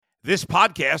This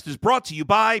podcast is brought to you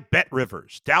by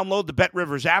BetRivers. Download the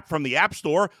BetRivers app from the App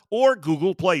Store or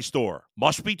Google Play Store.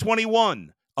 Must be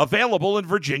 21. Available in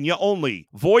Virginia only.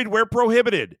 Void where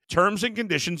prohibited. Terms and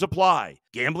conditions apply.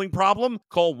 Gambling problem?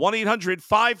 Call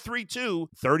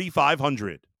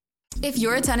 1-800-532-3500. If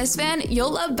you're a tennis fan,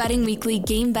 you'll love Betting Weekly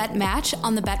Game Bet Match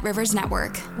on the BetRivers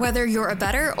Network. Whether you're a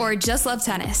bettor or just love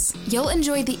tennis, you'll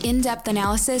enjoy the in-depth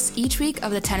analysis each week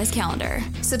of the tennis calendar.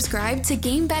 Subscribe to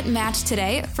Game Bet Match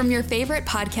today from your favorite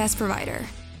podcast provider.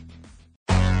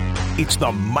 It's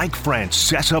the Mike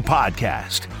Francesa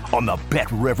Podcast on the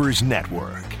BetRivers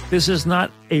Network. This is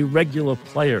not a regular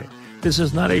player. This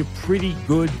is not a pretty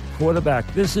good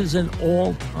quarterback. This is an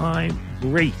all-time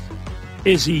great.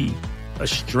 Is he a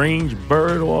strange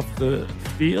bird off the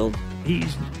field?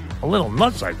 He's a little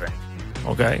nuts, I think.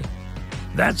 Okay?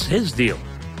 That's his deal.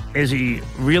 Is he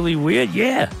really weird?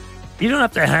 Yeah. You don't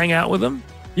have to hang out with him.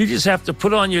 You just have to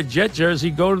put on your Jet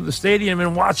jersey, go to the stadium,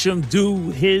 and watch him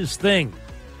do his thing,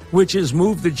 which is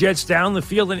move the Jets down the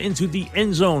field and into the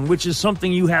end zone, which is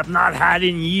something you have not had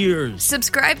in years.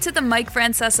 Subscribe to the Mike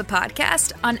Francesa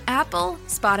Podcast on Apple,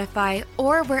 Spotify,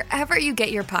 or wherever you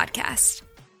get your podcast.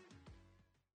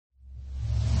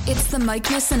 It's the Mike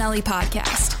Missanelli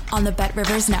Podcast on the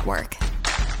BetRivers Network.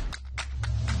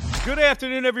 Good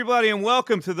afternoon, everybody, and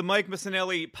welcome to the Mike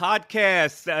Missanelli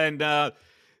Podcast. And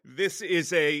this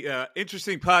is a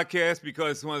interesting podcast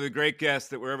because one of the great guests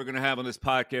that we're ever going to have on this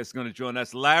podcast is going to join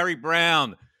us, Larry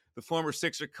Brown, the former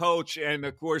Sixer coach. And,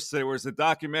 of course, there was a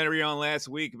documentary on last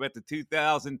week about the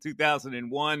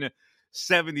 2000-2001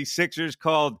 76ers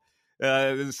called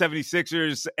the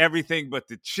 76ers, Everything But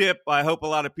the Chip. I hope a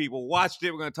lot of people watched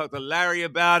it. We're going to talk to Larry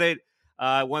about it.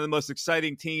 One of the most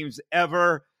exciting teams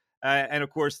ever. And, of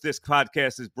course, this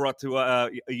podcast is brought to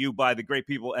you by the great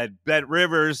people at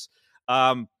BetRivers.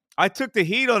 I took the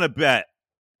heat on a bet.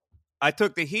 I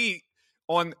took the heat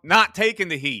on not taking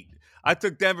the heat. I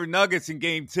took Denver Nuggets in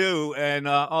Game 2, and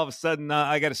all of a sudden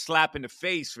I got a slap in the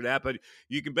face for that. But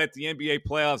you can bet the NBA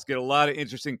playoffs, get a lot of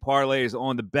interesting parlays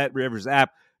on the BetRivers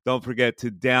app. Don't forget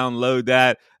to download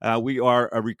that. We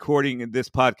are recording this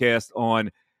podcast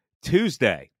on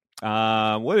Tuesday.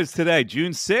 What is today?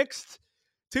 June 6th?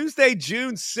 Tuesday,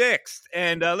 June 6th.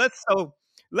 And let's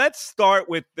start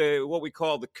with what we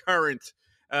call the current,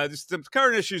 some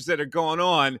current issues that are going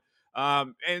on.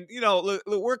 And, you know,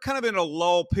 we're kind of in a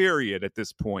lull period at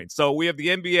this point. So we have the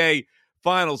NBA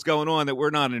finals going on that we're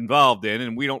not involved in,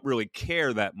 and we don't really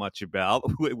care that much about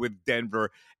with Denver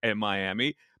and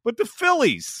Miami. But the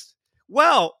Phillies,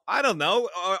 well, I don't know.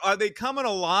 Are they coming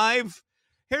alive?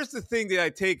 Here's the thing that I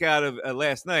take out of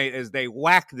last night as they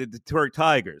whack the Detroit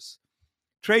Tigers.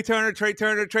 Trey Turner.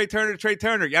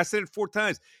 Yeah, I said it 4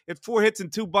 times. It 4 hits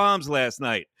and 2 bombs last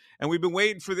night. And we've been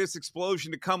waiting for this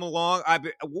explosion to come along. I've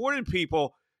been warning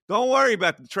people, don't worry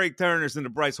about the Trey Turners and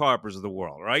the Bryce Harpers of the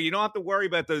world, right? You don't have to worry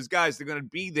about those guys. They're going to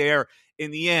be there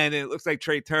in the end. And it looks like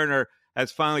Trey Turner has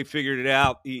finally figured it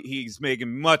out. He's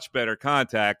making much better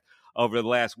contact over the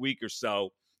last week or so.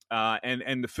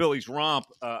 And the Phillies romp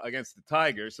against the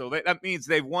Tigers. So that means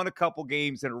they've won a couple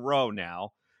games in a row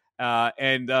now.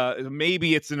 And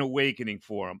maybe it's an awakening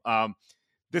for them.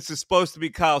 This is supposed to be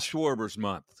Kyle Schwarber's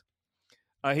month.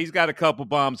 He's got a couple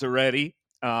bombs already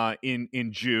in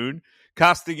June.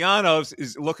 Castellanos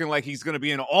is looking like he's going to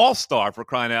be an all-star, for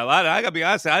crying out loud. I got to be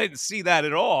honest, I didn't see that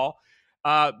at all.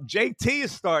 JT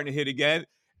is starting to hit again.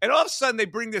 And all of a sudden, they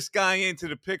bring this guy into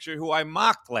the picture who I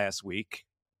mocked last week.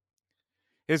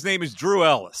 His name is Drew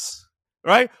Ellis,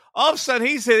 right? All of a sudden,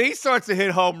 he starts to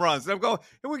hit home runs. And I'm going,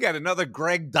 we got another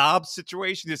Greg Dobbs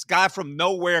situation. This guy from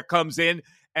nowhere comes in,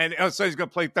 and so he's going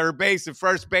to play third base and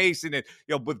first base. And,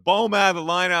 with Bohm out of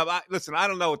the lineup, I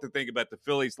don't know what to think about the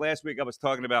Phillies. Last week, I was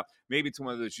talking about maybe it's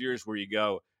one of those years where you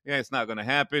go, yeah, it's not going to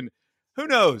happen. Who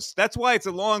knows? That's why it's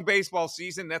a long baseball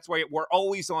season. That's why we're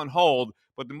always on hold.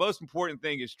 But the most important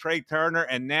thing is Trey Turner,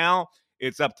 and now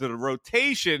it's up to the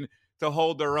rotation to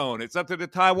hold their own. It's up to the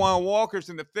Taijuan Walkers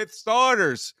and the fifth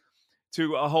starters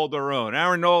to hold their own.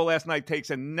 Aaron Nola last night takes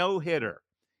a no-hitter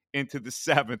into the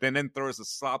 7th and then throws a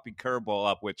sloppy curveball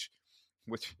up, which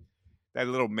that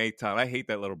little Maton, I hate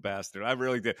that little bastard. I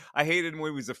really did. I hated him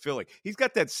when he was a Philly. He's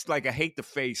got that, like, I hate the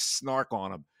face snark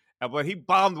on him. But he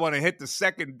bombed one and hit the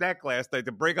second deck last night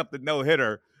to break up the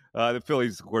no-hitter. The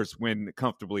Phillies, of course, win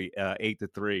comfortably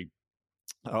 8-3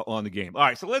 on the game. All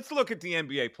right, so let's look at the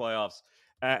NBA playoffs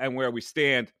and where we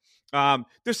stand.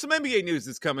 There's some NBA news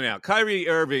that's coming out. Kyrie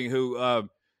Irving, who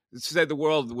said the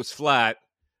world was flat,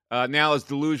 now is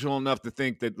delusional enough to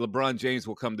think that LeBron James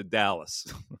will come to Dallas.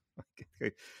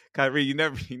 Kyrie, you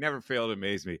never fail to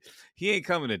amaze me. He ain't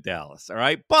coming to Dallas, all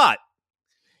right? But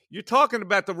you're talking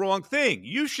about the wrong thing.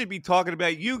 You should be talking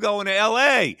about you going to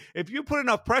L.A. If you put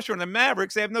enough pressure on the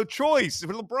Mavericks, they have no choice. If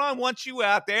LeBron wants you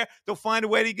out there, they'll find a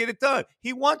way to get it done.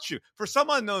 He wants you. For some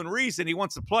unknown reason, he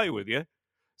wants to play with you.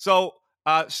 So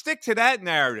stick to that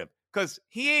narrative because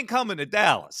he ain't coming to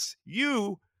Dallas.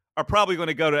 You are probably going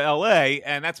to go to L.A.,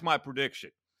 and that's my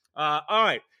prediction. All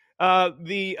right.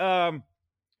 The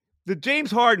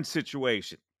James Harden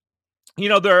situation.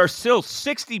 There are still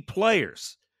 60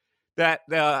 players that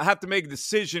have to make a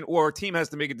decision, or a team has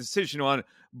to make a decision on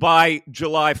by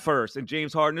July 1st, and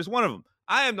James Harden is one of them.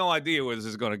 I have no idea where this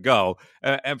is going to go,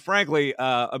 and frankly,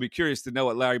 I'll be curious to know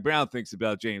what Larry Brown thinks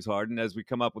about James Harden as we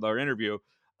come up with our interview.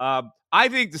 I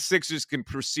think the Sixers can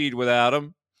proceed without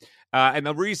him, and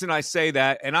the reason I say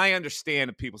that, and I understand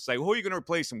that people say, well, who are you going to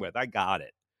replace him with? I got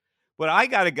it. But I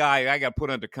got a guy I got put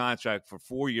under contract for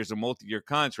 4 years, a multi-year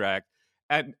contract,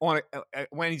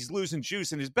 when he's losing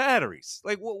juice in his batteries.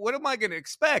 Like, what am I going to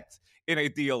expect in a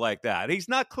deal like that? He's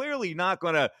clearly not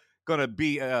going to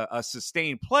be a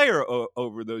sustained player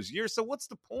over those years. So what's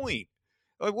the point?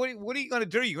 Like, what are you going to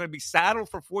do? Are you going to be saddled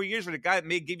for 4 years with a guy that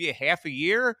may give you half a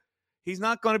year? He's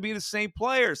not going to be the same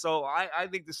player. So I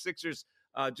think the Sixers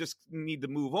just need to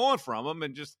move on from him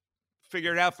and just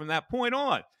figure it out from that point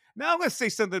on. Now I'm going to say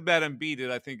something about Embiid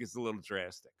that I think is a little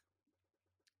drastic.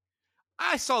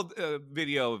 I saw a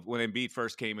video of when Embiid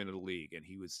first came into the league, and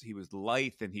he was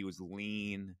lithe and he was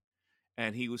lean,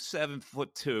 and he was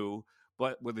 7'2",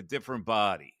 but with a different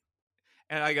body.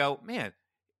 And I go, man,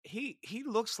 he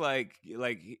looks like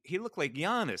he looked like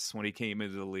Giannis when he came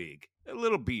into the league, a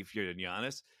little beefier than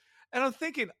Giannis. And I'm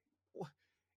thinking,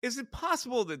 is it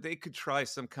possible that they could try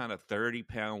some kind of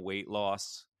 30-pound weight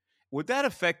loss? Would that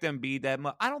affect Embiid that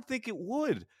much? I don't think it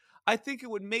would. I think it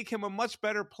would make him a much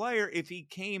better player if he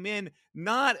came in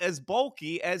not as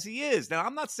bulky as he is. Now,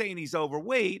 I'm not saying he's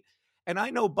overweight, and I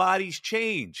know bodies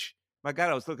change. My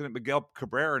God, I was looking at Miguel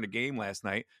Cabrera in the game last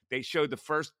night. They showed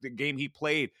the game he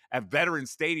played at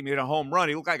Veterans Stadium. He hit a home run.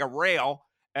 He looked like a rail,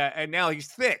 and now he's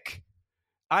thick.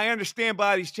 I understand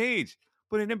bodies change.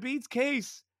 But in Embiid's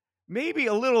case, maybe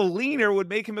a little leaner would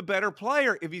make him a better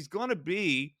player if he's going to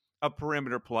be a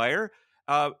perimeter player.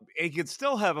 He could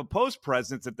still have a post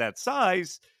presence at that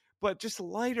size, but just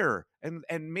lighter. And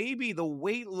maybe the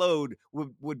weight load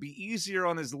would be easier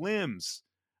on his limbs.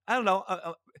 I don't know.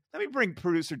 Let me bring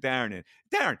producer Darren in.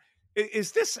 Darren,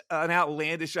 is this an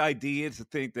outlandish idea to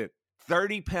think that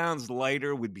 30 pounds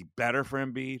lighter would be better for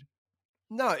Embiid?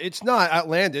 No, it's not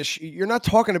outlandish. You're not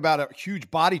talking about a huge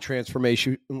body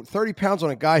transformation. 30 pounds on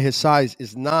a guy his size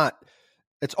is not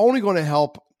 – it's only going to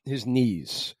help his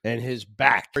knees and his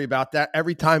back. Worry about that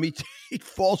every time he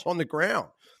falls on the ground.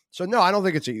 So, no, I don't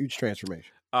think it's a huge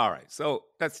transformation. All right, so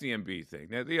that's the Embiid thing.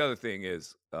 Now, the other thing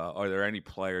is, are there any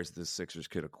players the Sixers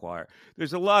could acquire?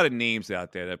 There's a lot of names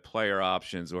out there that player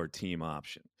options or team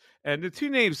option. And the two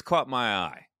names caught my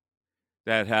eye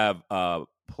that have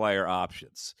player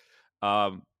options.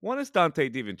 One is Dante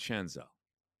DiVincenzo.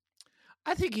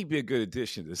 I think he'd be a good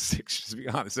addition to the Sixers, to be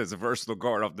honest, as a versatile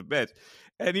guard off the bench.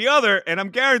 And the other, and I'm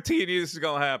guaranteeing you this is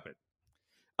going to happen,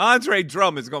 Andre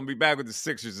Drummond is going to be back with the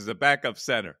Sixers as a backup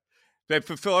center. They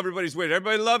fulfill everybody's wish.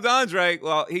 Everybody loved Andre.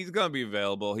 Well, he's going to be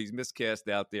available. He's miscast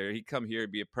out there. He'd come here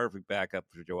and be a perfect backup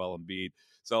for Joel Embiid.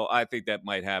 So I think that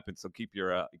might happen. So keep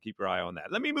your eye on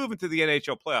that. Let me move into the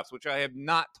NHL playoffs, which I have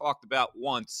not talked about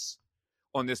once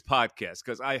on this podcast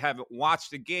because I haven't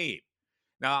watched a game.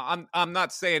 Now, I'm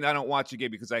not saying I don't watch a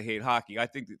game because I hate hockey. I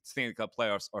think the Stanley Cup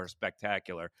playoffs are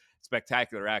spectacular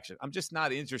action. I'm just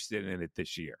not interested in it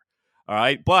this year. All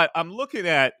right, but I'm looking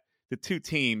at the two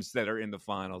teams that are in the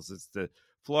finals. It's the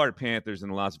Florida Panthers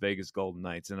and the Las Vegas Golden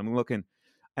Knights. And I'm looking,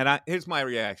 and here's my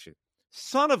reaction.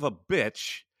 Son of a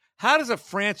bitch, how does a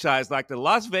franchise like the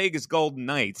Las Vegas Golden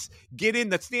Knights get in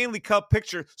the Stanley Cup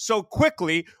picture so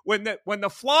quickly when the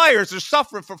Flyers are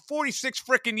suffering for 46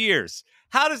 freaking years?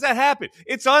 How does that happen?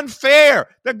 It's unfair.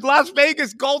 The Las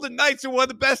Vegas Golden Knights are one of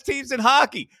the best teams in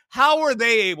hockey. How are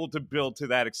they able to build to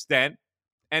that extent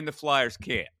and the Flyers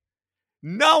can't?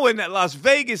 Knowing that Las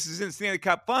Vegas is in the Stanley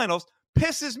Cup Finals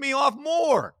pisses me off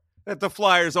more that the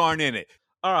Flyers aren't in it.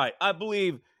 All right, I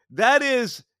believe that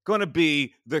is going to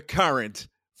be the current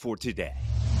for today.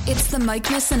 It's the Mike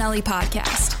Missanelli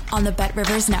podcast on the Bet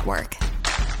Rivers Network.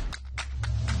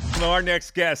 Our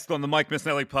next guest on the Mike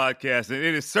Missanelli podcast, and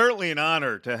it is certainly an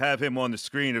honor to have him on the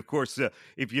screen. Of course,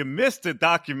 if you missed a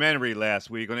documentary last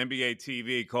week on NBA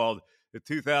TV called The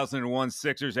 2001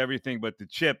 Sixers, Everything But the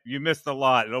Chip, you missed a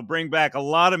lot. It'll bring back a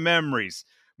lot of memories,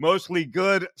 mostly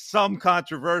good, some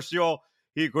controversial.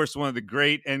 He, of course, is one of the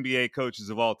great NBA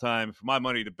coaches of all time. For my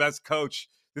money, the best coach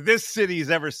that this city has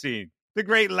ever seen. The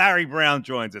great Larry Brown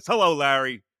joins us. Hello,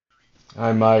 Larry.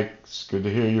 Hi, Mike. It's good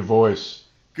to hear your voice.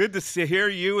 Good to hear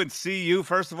you and see you.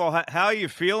 First of all, how are you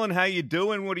feeling? How you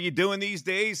doing? What are you doing these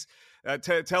days?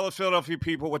 Tell the Philadelphia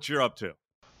people what you're up to.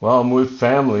 Well, I'm with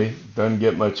family. Doesn't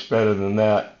get much better than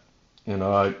that.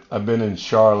 I've been in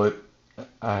Charlotte.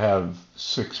 I have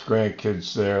 6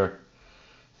 grandkids there.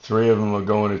 3 of them are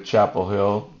going to Chapel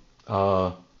Hill.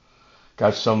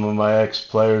 Got some of my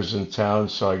ex-players in town,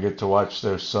 so I get to watch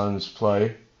their sons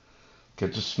play,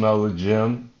 get to smell the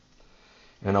gym,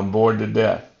 and I'm bored to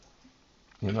death.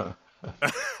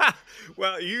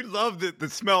 Well, you love the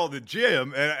smell of the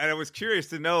gym, and I was curious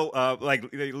to know, like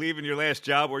leaving your last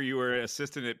job where you were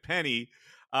assistant at Penny,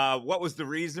 what was the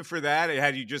reason for that?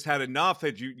 Had you just had enough?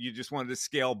 Had you just wanted to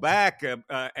scale back?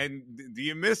 And do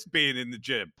you miss being in the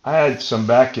gym? I had some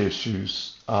back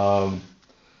issues, and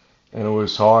it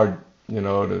was hard,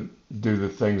 to do the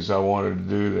things I wanted to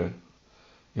do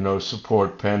to,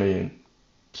 support Penny. And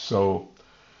so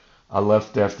I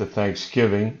left after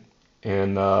Thanksgiving,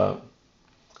 and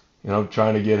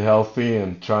trying to get healthy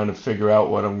and trying to figure out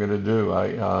what I'm going to do.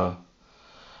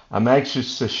 I'm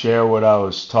anxious to share what I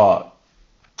was taught,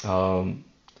 and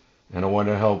I want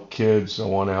to help kids. I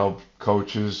want to help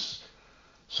coaches.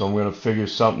 So I'm going to figure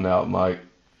something out, Mike.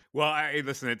 Well,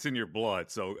 listen, it's in your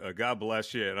blood. So God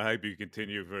bless you, and I hope you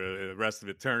continue for the rest of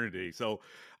eternity. So,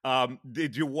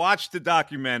 did you watch the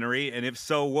documentary? And if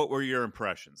so, what were your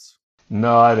impressions?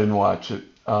 No, I didn't watch it.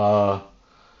 A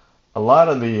lot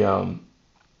of the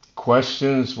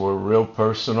questions were real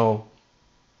personal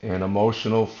and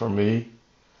emotional for me.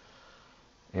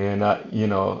 And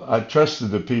I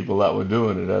trusted the people that were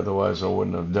doing it. Otherwise, I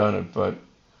wouldn't have done it. But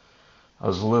I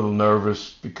was a little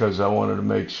nervous because I wanted to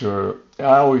make sure.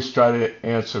 I always try to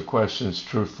answer questions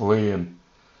truthfully, and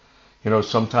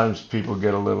sometimes people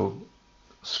get a little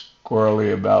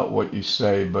squirrely about what you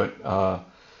say. But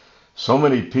so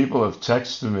many people have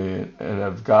texted me and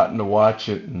have gotten to watch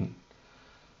it, and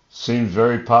seemed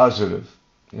very positive.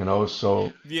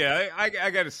 So Yeah, I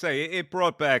got to say, it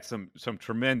brought back some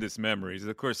tremendous memories.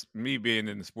 Of course, me being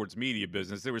in the sports media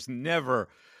business, there was never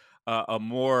a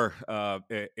more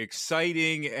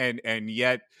exciting and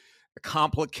yet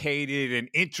complicated and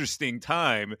interesting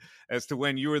time as to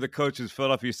when you were the coach of the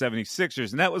Philadelphia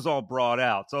 76ers, and that was all brought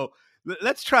out. So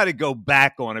let's try to go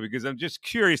back on it, because I'm just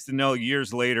curious to know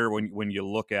years later when you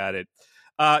look at it.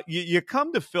 You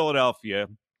come to Philadelphia,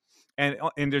 and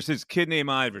there's this kid named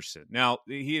Iverson. Now,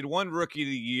 he had won Rookie of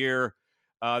the Year.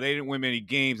 They didn't win many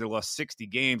games. They lost 60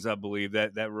 games, I believe,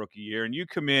 that rookie year. And you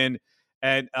come in,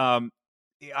 and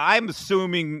I'm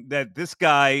assuming that this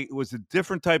guy was a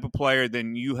different type of player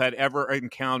than you had ever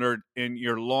encountered in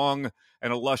your long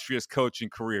and illustrious coaching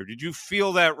career. Did you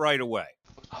feel that right away?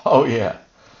 Oh, yeah.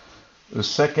 The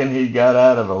second he got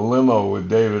out of a limo with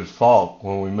David Falk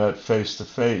when we met face to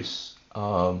face,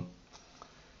 I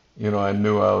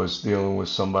knew I was dealing with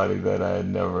somebody that I had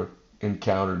never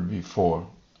encountered before.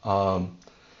 And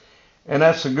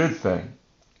that's a good thing.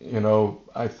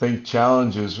 I think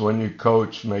challenges when you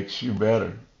coach makes you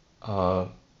better. But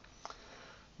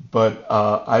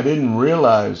I didn't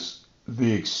realize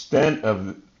the extent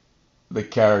of the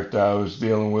character I was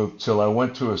dealing with till I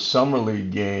went to a summer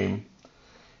league game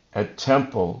at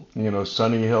Temple.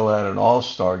 Sonny Hill had an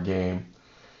all-star game.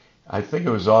 I think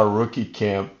it was our rookie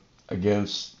camp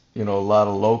against, a lot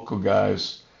of local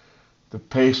guys. The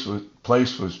place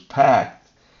was packed.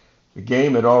 The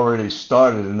game had already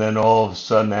started, and then all of a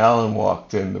sudden Allen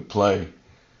walked in to play.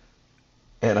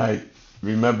 And I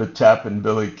remember tapping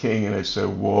Billy King, and I said,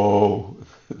 whoa.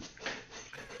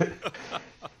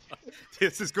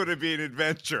 This is going to be an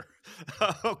adventure.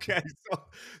 Okay,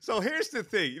 so here's the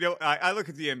thing. I look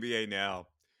at the NBA now,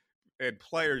 and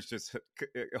players just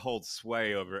hold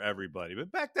sway over everybody.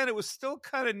 But back then, it was still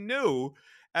kind of new,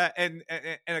 and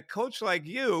a coach like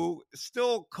you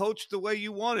still coached the way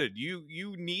you wanted. You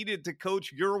needed to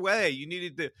coach your way. You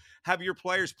needed to have your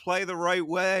players play the right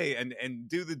way and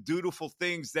do the dutiful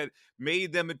things that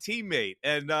made them a teammate.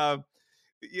 And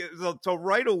so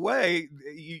right away,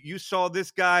 you saw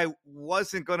this guy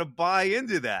wasn't going to buy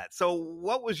into that. So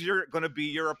what was going to be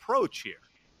your approach here?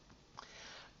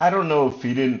 I don't know if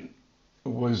he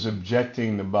was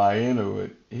objecting to buy into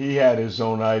it. He had his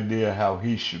own idea how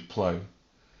he should play.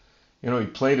 He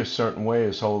played a certain way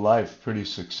his whole life, pretty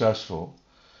successful.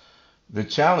 The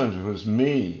challenge was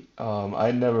me.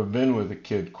 I'd never been with a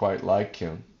kid quite like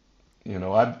him.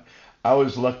 I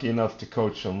was lucky enough to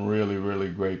coach some really, really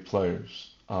great players.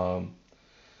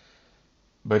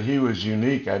 But he was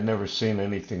unique. I'd never seen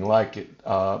anything like it.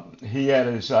 He had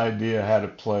his idea how to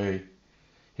play.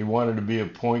 He wanted to be a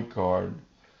point guard.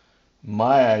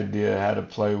 My idea how to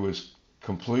play was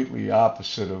completely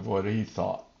opposite of what he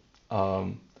thought.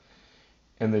 And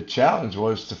the challenge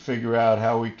was to figure out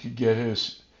how we could get him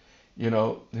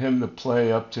to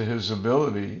play up to his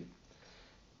ability.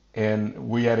 And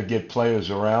we had to get players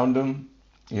around him,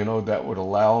 that would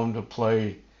allow him to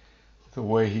play the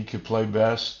way he could play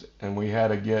best. And we had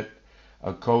to get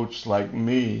a coach like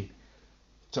me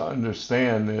to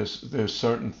understand there's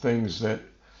certain things that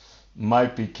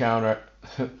might be counter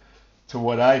to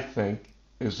what I think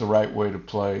is the right way to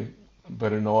play.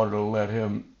 But in order to let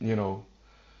him,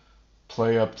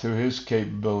 play up to his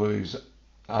capabilities,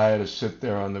 I had to sit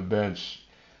there on the bench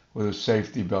with a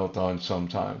safety belt on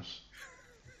sometimes.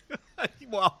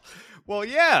 Well,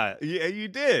 yeah, you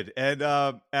did, and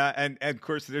of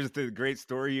course, there's the great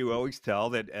story you always tell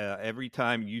that every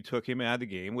time you took him out of the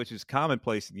game, which is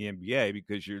commonplace in the NBA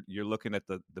because you're looking at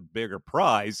the bigger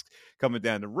prize coming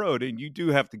down the road, and you do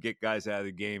have to get guys out of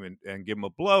the game and give them a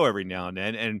blow every now and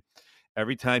then, and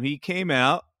every time he came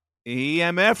out, he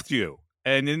MF'd you.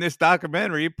 And in this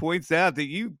documentary, it points out that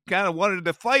you kind of wanted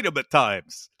to fight him at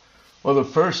times. Well, the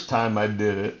first time I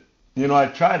did it, I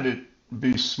tried to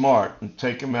be smart and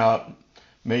take him out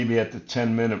maybe at the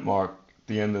 10-minute mark at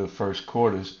the end of the first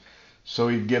quarters so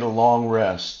he'd get a long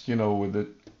rest, with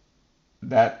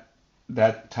that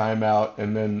timeout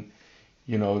and then,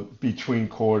 between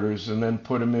quarters, and then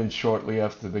put him in shortly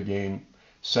after the game,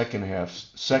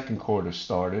 second quarter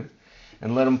started,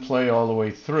 and let him play all the way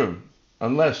through.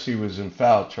 Unless he was in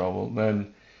foul trouble,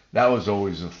 then that was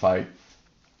always a fight.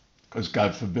 Because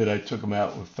God forbid I took him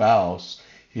out with fouls.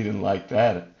 He didn't like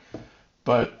that.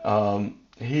 But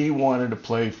he wanted to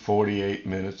play 48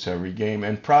 minutes every game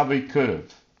and probably could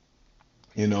have.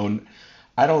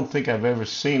 I don't think I've ever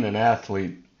seen an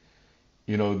athlete,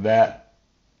 that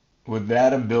with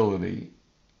that ability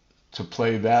to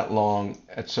play that long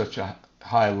at such a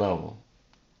high level.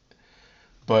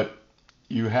 But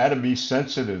you had to be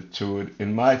sensitive to it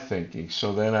in my thinking.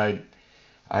 So then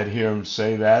I'd hear him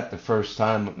say that the first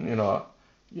time,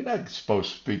 you're not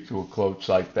supposed to speak to a coach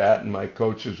like that. And my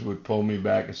coaches would pull me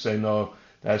back and say, no,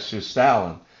 that's just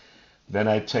Allen. Then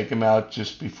I'd take him out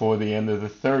just before the end of the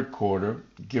third quarter,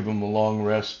 give him a long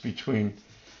rest between,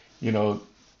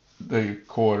 the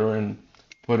quarter, and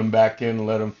put him back in and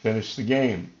let him finish the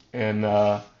game. And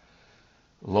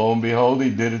lo and behold, he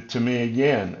did it to me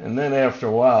again. And then after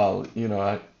a while,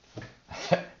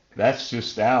 that's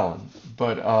just Allen.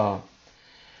 But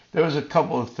there was a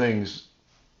couple of things,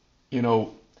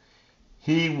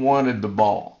 he wanted the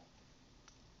ball.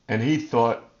 And he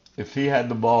thought if he had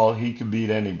the ball, he could beat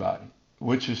anybody,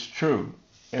 which is true.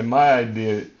 And my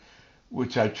idea,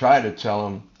 which I try to tell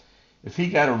him, if he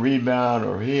got a rebound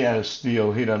or he had a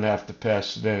steal, he doesn't have to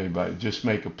pass it to anybody. Just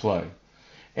make a play.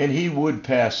 And he would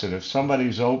pass it. If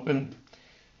somebody's open,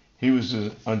 he was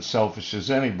as unselfish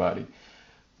as anybody.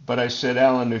 But I said,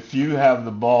 Allen, if you have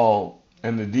the ball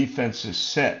and the defense is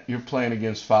set, you're playing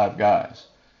against 5 guys.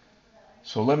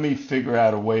 So let me figure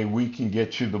out a way we can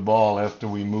get you the ball after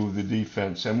we move the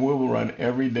defense, and we will run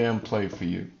every damn play for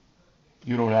you.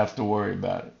 You don't have to worry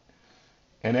about it.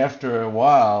 And after a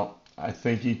while, I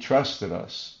think he trusted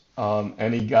us.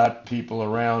 And he got people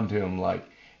around him like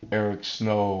Eric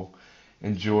Snow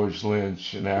and George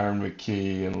Lynch and Aaron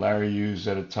McKee and Larry Hughes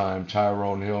at a time,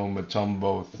 Tyrone Hill,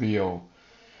 Mutombo, Theo.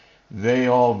 They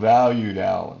all valued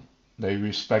Allen. They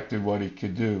respected what he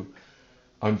could do.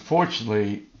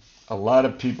 Unfortunately, a lot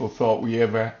of people thought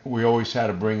we always had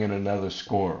to bring in another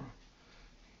scorer.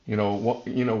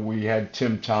 We had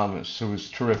Tim Thomas, who was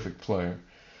a terrific player.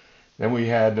 Then we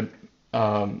had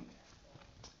Matt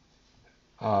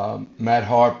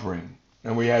Harpring,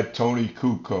 and we had Tony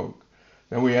Kukoc.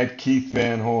 Then we had Keith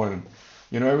Van Horn.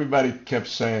 Everybody kept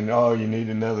saying, oh, you need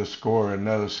another scorer.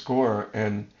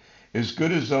 And as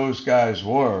good as those guys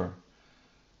were,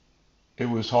 it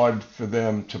was hard for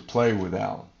them to play with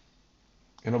Allen,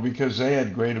 because they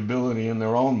had great ability in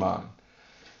their own mind.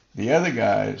 The other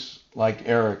guys, like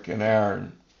Eric and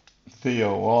Aaron,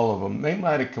 Theo, all of them, they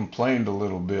might have complained a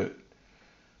little bit,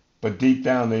 but deep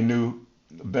down they knew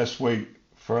the best way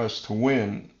for us to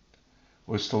win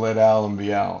was to let Allen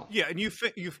be Allen. Yeah, and you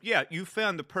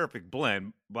found the perfect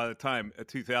blend by the time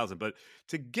 2000. But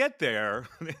to get there,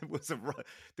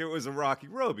 there was a rocky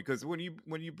road, because when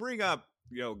you bring up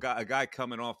a guy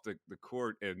coming off the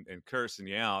court and cursing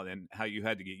you out, and how you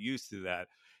had to get used to that,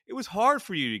 it was hard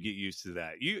for you to get used to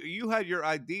that. You had your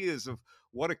ideas of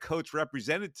what a coach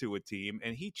represented to a team,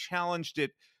 and he challenged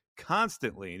it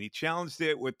constantly, and he challenged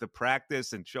it with the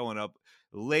practice and showing up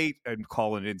late and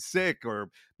calling in sick or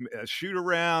a shoot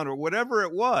around or whatever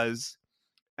it was.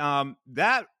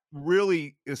 That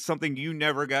really is something you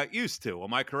never got used to.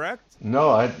 Am I correct?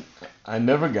 No, I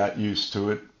never got used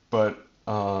to it, but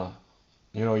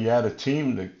You had a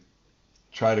team to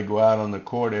try to go out on the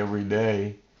court every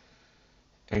day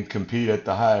and compete at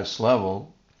the highest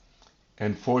level.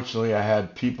 And fortunately, I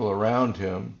had people around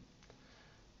him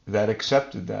that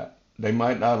accepted that. They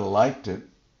might not have liked it,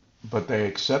 but they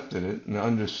accepted it and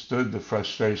understood the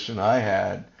frustration I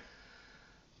had,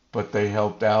 but they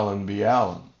helped Alan be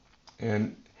Alan.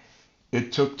 And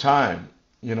it took time.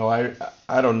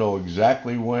 I don't know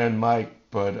exactly when, Mike,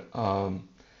 but I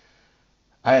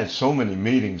had so many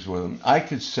meetings with him. I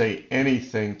could say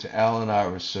anything to Allen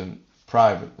Iverson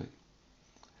privately.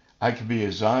 I could be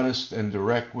as honest and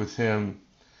direct with him,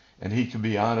 and he could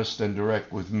be honest and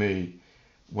direct with me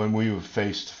when we were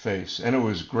face to face. And it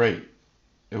was great.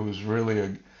 It was really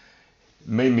it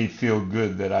made me feel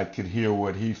good that I could hear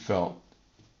what he felt.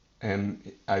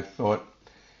 And I thought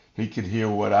he could hear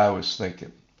what I was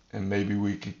thinking. And maybe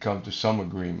we could come to some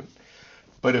agreement.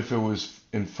 But if it was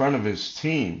in front of his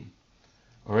team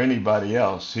or anybody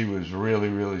else, he was really,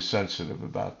 really sensitive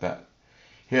about that.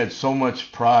 He had so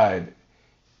much pride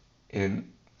in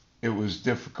it was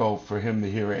difficult for him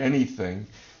to hear anything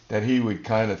that he would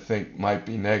kind of think might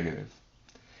be negative.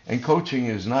 And coaching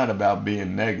is not about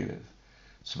being negative.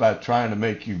 It's about trying to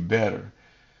make you better.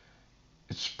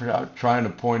 It's about trying to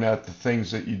point out the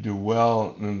things that you do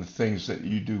well and the things that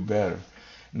you do better.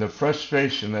 And the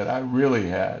frustration that I really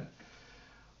had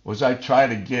was I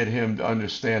tried to get him to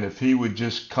understand if he would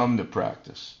just come to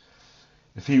practice,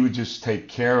 if he would just take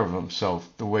care of himself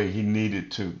the way he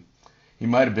needed to, he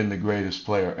might have been the greatest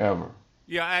player ever.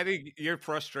 Yeah, I think your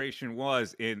frustration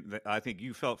was I think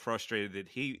you felt frustrated that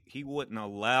he wouldn't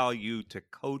allow you to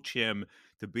coach him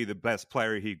to be the best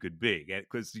player he could be,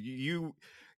 because you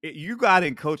got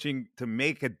in coaching to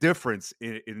make a difference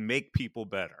and make people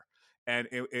better. And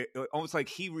it almost like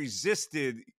he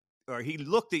resisted, or he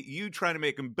looked at you trying to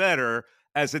make him better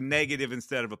as a negative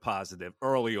instead of a positive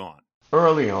early on.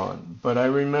 Early on, but I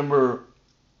remember,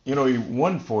 he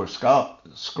won 4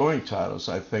 scoring titles,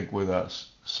 I think, with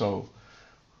us. So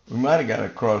we might have got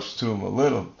across to him a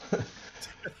little.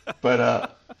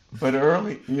 but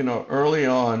early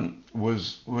on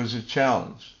was a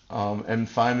challenge. And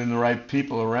finding the right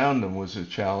people around him was a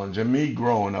challenge. And me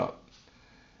growing up,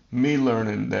 me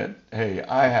learning that, hey,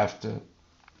 I have to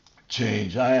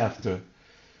change. I have to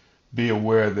be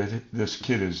aware that this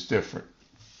kid is different.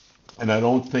 And I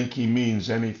don't think he means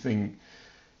anything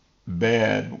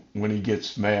bad when he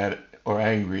gets mad or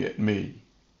angry at me.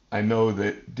 I know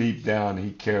that deep down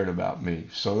he cared about me.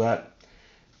 So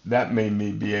that made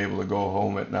me be able to go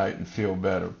home at night and feel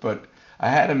better. But I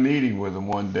had a meeting with him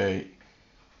one day,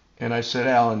 and I said,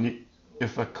 Alan,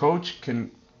 if a coach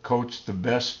can coach the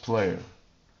best player,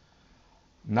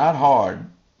 not hard,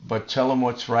 but tell him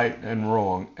what's right and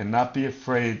wrong, and not be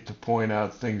afraid to point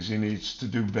out things he needs to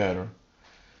do better,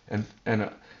 and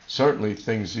certainly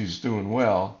things he's doing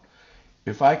well,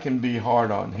 if I can be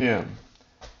hard on him,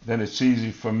 then it's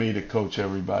easy for me to coach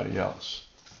everybody else.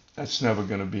 That's never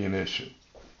going to be an issue.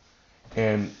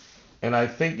 And I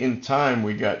think in time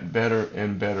we got better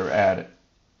and better at it.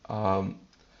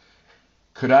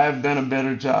 Could I have done a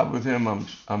better job with him?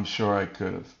 I'm sure I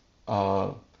could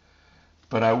have.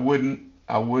 But I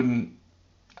wouldn't,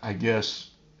 I guess,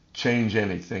 change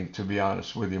anything, to be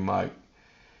honest with you, Mike.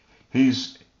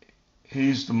 He's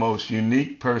the most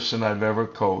unique person I've ever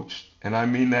coached, and I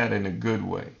mean that in a good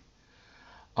way.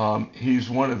 He's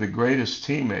one of the greatest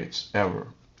teammates ever,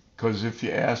 because if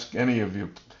you ask any of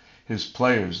his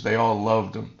players, they all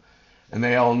loved him, and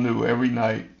they all knew every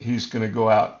night he's going to go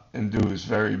out and do his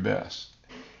very best.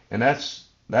 And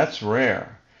that's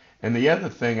rare. And the other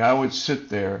thing, I would sit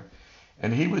there,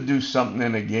 and he would do something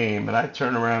in a game, and I'd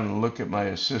turn around and look at my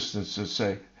assistants and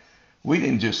say, we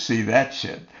didn't just see that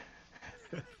shit.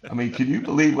 I mean, can you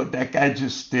believe what that guy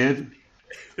just did?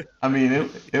 I mean,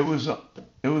 it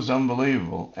was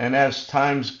unbelievable. And as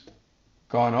time's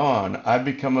gone on, I've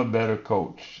become a better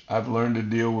coach. I've learned to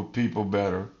deal with people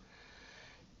better,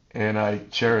 and I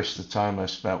cherish the time I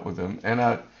spent with him.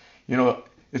 And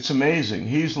it's amazing.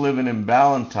 He's living in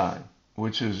Ballantyne,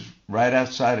 which is right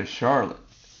outside of Charlotte.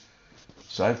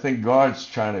 So I think God's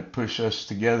trying to push us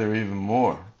together even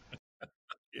more.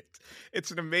 It's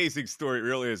an amazing story. It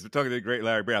really is. We're talking to the great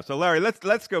Larry Brown. So, Larry,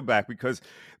 let's go back, because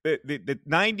the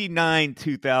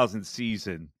 99-2000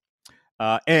 season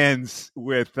ends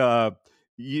with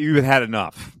you had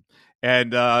enough.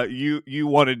 And you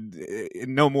wanted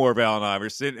no more of Allen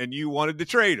Iverson, and you wanted to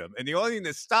trade him. And the only thing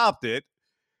that stopped it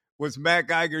was Matt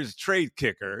Geiger's trade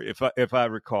kicker, if I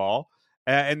recall,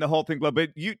 and the whole thing. But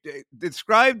you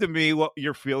describe to me what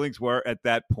your feelings were at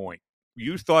that point.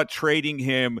 You thought trading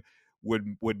him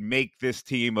would make this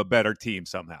team a better team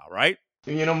somehow, right?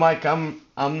 Mike, I'm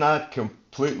not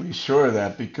completely sure of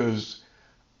that because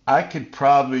I could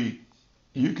probably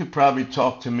you could probably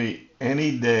talk to me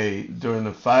any day during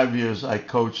the 5 years I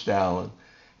coached Allen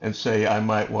and say I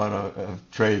might want to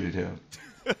have traded him.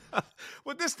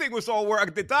 Well, this thing was all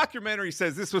work. The documentary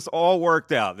says this was all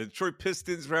worked out. The Detroit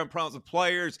Pistons were having problems with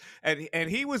players, and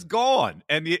he was gone.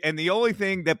 And the only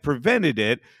thing that prevented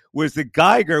it was that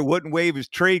Geiger wouldn't waive his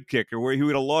trade kicker, where he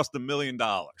would have lost $1 million.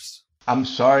 I'm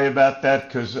sorry about that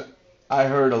because I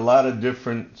heard a lot of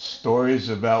different stories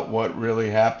about what really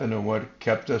happened and what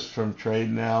kept us from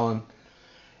trading Allen.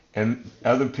 And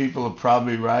other people are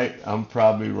probably right. I'm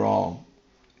probably wrong,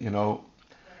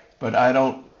 but I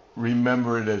don't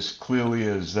remember it as clearly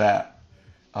as that.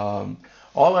 All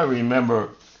I remember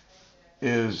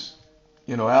is,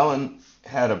 Allen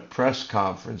had a press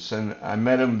conference, and I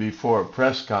met him before a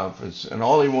press conference, and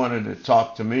all he wanted to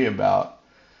talk to me about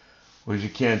was, you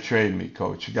can't trade me,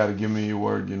 coach. You got to give me your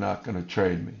word you're not going to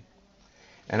trade me.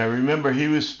 And I remember he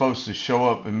was supposed to show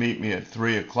up and meet me at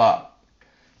 3 o'clock.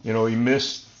 He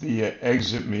missed the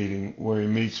exit meeting where he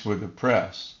meets with the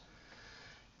press.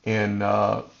 And,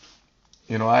 I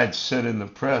had said in the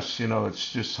press,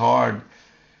 it's just hard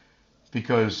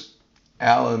because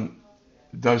Allen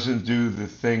doesn't do the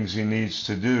things he needs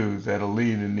to do that a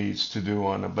leader needs to do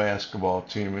on a basketball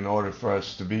team in order for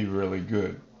us to be really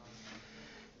good.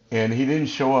 And he didn't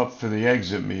show up for the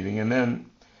exit meeting. And then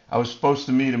I was supposed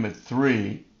to meet him at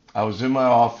 3. I was in my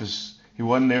office. He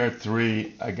wasn't there at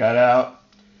 3. I got out.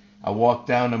 I walked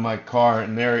down to my car,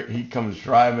 and there he comes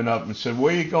driving up and said,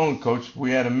 "Where you going, Coach? We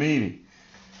had a meeting."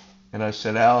 And I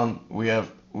said, "Allen, we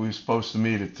were supposed to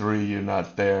meet at 3. You're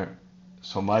not there.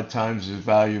 So my time's as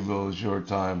valuable as your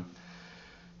time."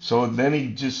 So then he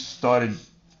just started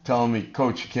telling me,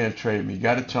 "Coach, you can't trade me. You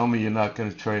got to tell me you're not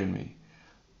going to trade me."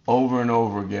 Over and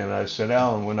over again. I said,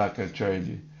 "Allen, we're not going to trade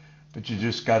you. But you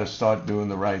just got to start doing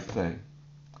the right thing."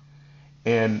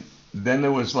 And then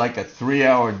there was like a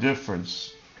 3-hour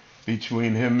difference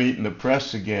between him meeting the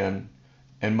press again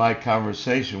and my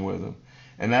conversation with him.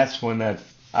 And that's when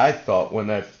I thought when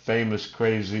that famous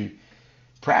crazy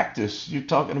practice, you're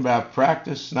talking about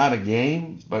practice, not a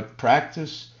game, but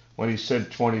practice, when he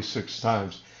said 26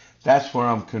 times. That's where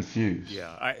I'm confused.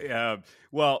 Yeah.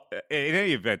 Well, in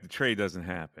any event, the trade doesn't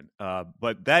happen.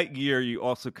 But that year, you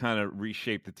also kind of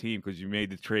reshaped the team because you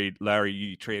made the trade.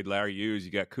 You traded Larry Hughes.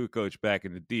 You got Kukoc back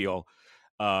in the deal.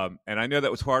 And I know that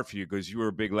was hard for you because you were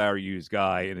a big Larry Hughes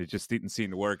guy, and it just didn't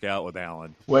seem to work out with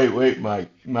Allen. Wait, Mike,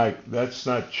 that's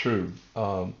not true.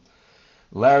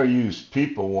 Larry Hughes,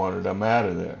 people wanted him out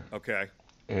of there. Okay.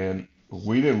 And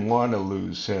we didn't want to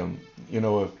lose him.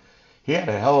 He had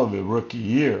a hell of a rookie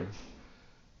year.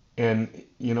 And,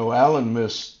 Allen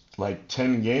missed like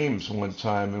 10 games one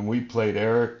time, and we played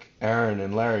Eric, Aaron,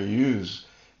 and Larry Hughes,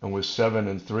 and was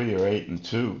 7-3 or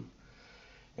 8-2.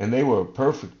 And they were a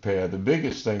perfect pair. The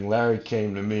biggest thing, Larry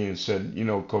came to me and said,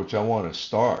 "Coach, I want to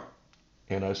start."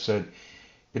 And I said,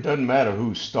 "It doesn't matter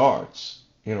who starts.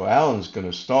 Allen's going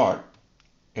to start.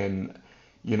 And,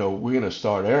 we're going to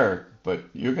start Eric, but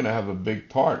you're going to have a big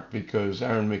part because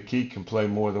Aaron McKee can play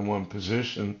more than one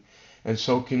position, and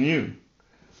so can you."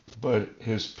 But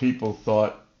his people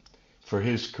thought for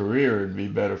his career it'd be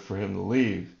better for him to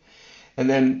leave. And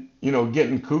then,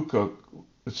 getting Kukoc,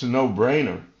 it's a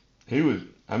no-brainer.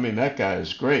 That guy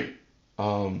is great.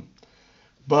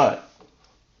 But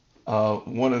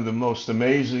one of the most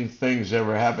amazing things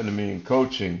ever happened to me in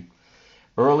coaching,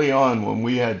 early on when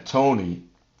we had Tony,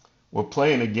 we're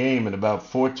playing a game, and about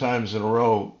 4 times in a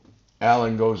row,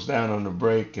 Allen goes down on the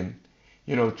break and,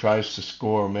 tries to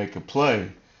score or make a play.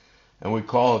 And we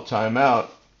call a timeout,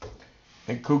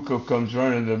 and Kukoc comes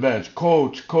running to the bench.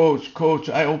 Coach,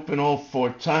 I open all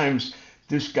 4 times.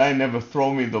 This guy never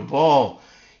throw me the ball.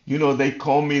 They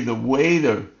call me the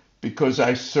waiter because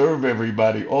I serve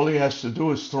everybody. All he has to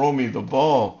do is throw me the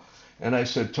ball. And I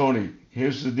said, "Tony,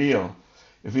 here's the deal.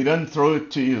 If he doesn't throw it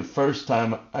to you the first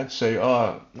time, I'd say,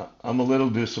 I'm a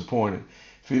little disappointed.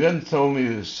 If he doesn't throw me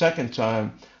the second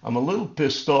time, I'm a little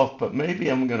pissed off, but maybe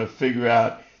I'm going to figure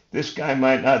out this guy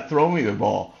might not throw me the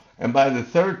ball. And by the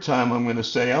 3rd time, I'm going to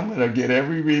say, I'm going to get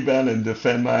every rebound and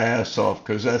defend my ass off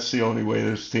because that's the only way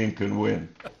this team can win."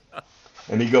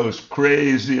 And he goes,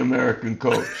 "Crazy American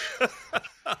coach."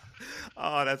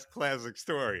 Oh, that's a classic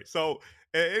story. So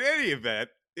in any event,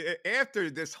 after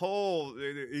this whole,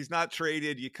 he's not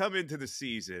traded, you come into the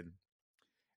season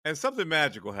and something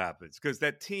magical happens because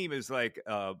that team is like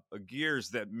gears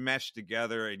that mesh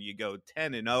together, and you go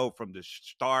 10-0 from the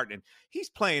start, and he's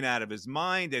playing out of his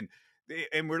mind.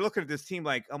 And we're looking at this team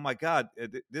like, oh my God,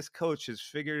 this coach has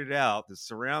figured it out to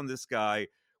surround this guy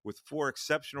with 4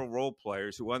 exceptional role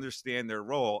players who understand their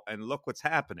role, and look what's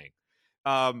happening.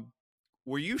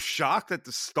 Were you shocked at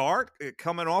the start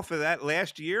coming off of that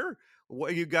last year,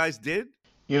 what you guys did?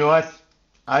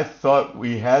 I thought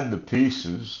we had the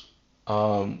pieces,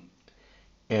 and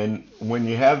when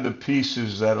you have the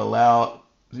pieces that allow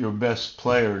your best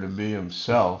player to be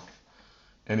himself,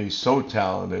 and he's so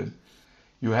talented,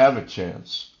 you have a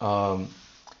chance. The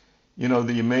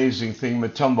amazing thing,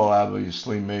 Mutombo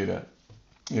obviously made a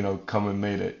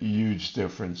huge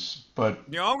difference. But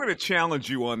I'm going to challenge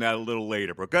you on that a little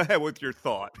later, but go ahead with your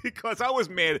thought, because I was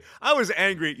mad. I was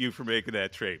angry at you for making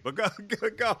that trade, but go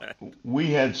ahead.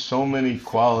 We had so many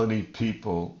quality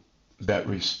people that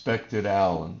respected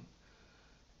Allen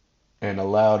and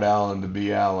allowed Allen to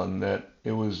be Allen that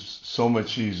it was so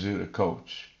much easier to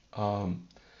coach.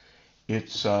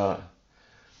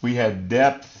 We had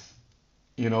depth,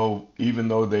 even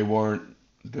though they weren't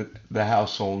the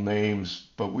household names,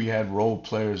 but we had role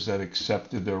players that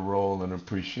accepted their role and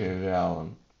appreciated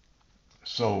Allen.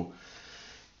 So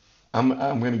I'm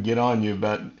going to get on you,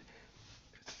 but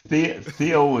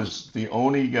Theo was the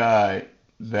only guy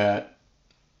that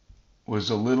was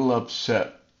a little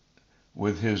upset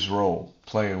with his role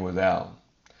playing with Allen.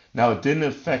 Now, it didn't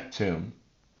affect him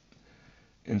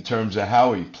in terms of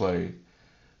how he played,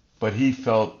 but he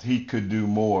felt he could do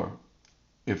more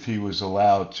if he was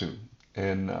allowed to.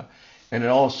 And it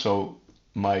also,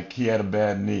 Mike, he had a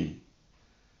bad knee,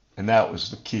 and that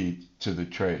was the key to the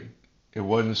trade. It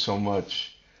wasn't so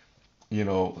much,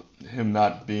 him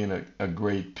not being a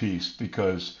great piece,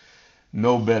 because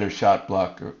no better shot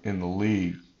blocker in the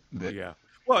league. Yeah.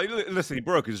 Well, listen, he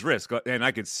broke his wrist, and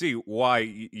I could see why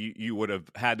you would have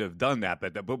had to have done that.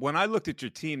 But when I looked at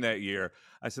your team that year,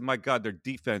 I said, my God, their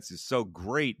defense is so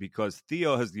great, because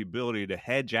Theo has the ability to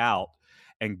hedge out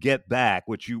and get back,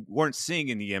 which you weren't seeing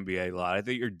in the NBA a lot. I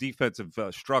think your defensive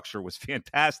structure was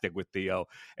fantastic with Theo,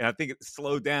 and I think it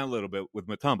slowed down a little bit with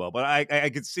Mutombo. But I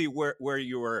could see where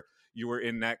you were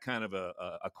in that kind of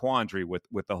a quandary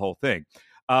with the whole thing.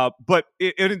 But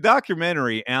in a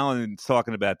documentary, Allen's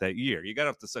talking about that year. You got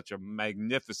off to such a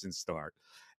magnificent start,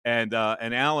 and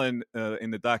Allen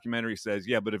in the documentary says,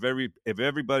 "Yeah, but if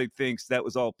everybody thinks that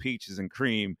was all peaches and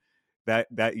cream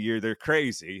that year, they're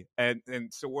crazy." And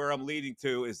so where I'm leading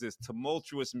to is this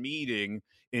tumultuous meeting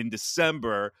in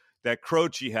December that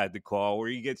Croce had to call, where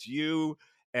he gets you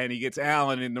and he gets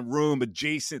Allen in the room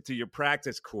adjacent to your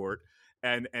practice court.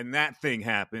 And that thing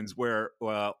happens where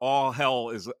all hell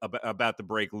is about to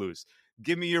break loose.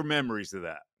 Give me your memories of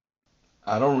that.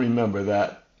 I don't remember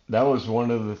that. That was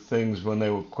one of the things when they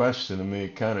were questioning me,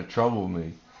 it kind of troubled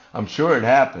me. I'm sure it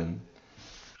happened,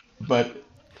 but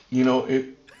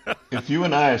if you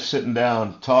and I are sitting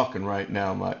down talking right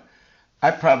now, Mike, I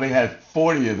probably had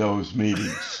 40 of those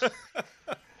meetings.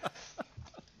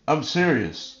 I'm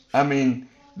serious. I mean,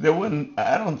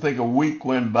 I don't think a week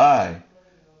went by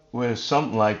where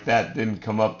something like that didn't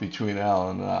come up between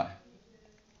Allen and I.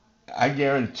 I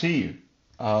guarantee you.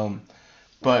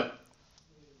 But,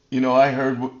 I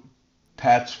heard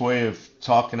Pat's way of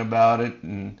talking about it,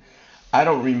 and I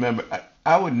don't remember.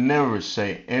 I would never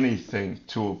say anything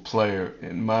to a player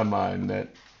in my mind that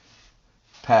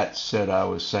Pat said I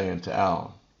was saying to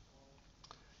Allen.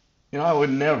 I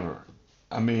would never.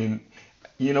 I mean,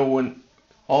 when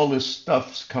all this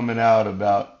stuff's coming out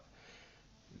about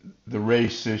the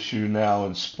race issue now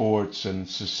in sports and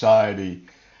society,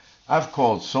 I've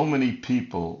called so many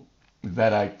people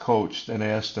that I coached and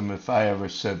asked them if I ever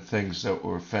said things that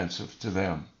were offensive to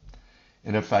them.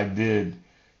 And if I did,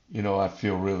 I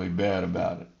feel really bad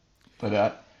about it.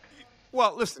 But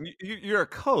well, listen, you're a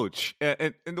coach,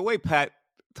 and the way Pat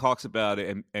talks about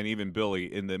it, and even Billy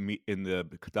in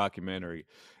the documentary,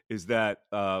 is that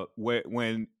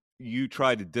when you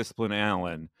tried to discipline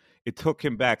Allen, it took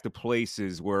him back to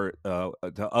places where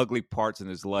the ugly parts in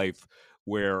his life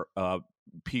where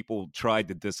people tried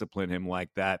to discipline him like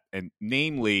that, and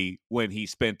namely when he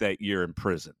spent that year in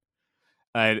prison.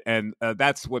 And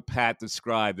that's what Pat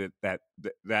described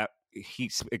that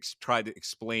he tried to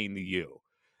explain to you,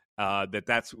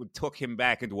 that's what took him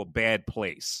back into a bad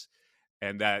place,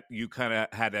 and that you kind of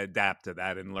had to adapt to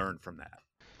that and learn from that.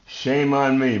 Shame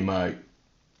on me, Mike,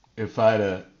 if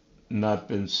I'd not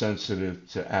been sensitive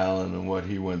to Allen and what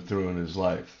he went through in his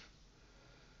life.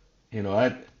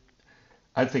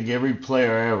 I think every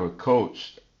player I ever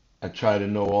coached, I try to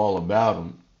know all about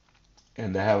him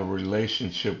and to have a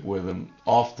relationship with him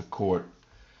off the court.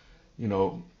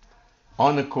 On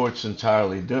the court's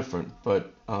entirely different,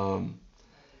 but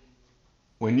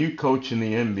when you coach in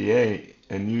the NBA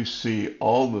and you see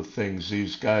all the things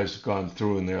these guys have gone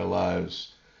through in their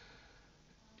lives,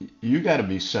 you got to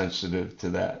be sensitive to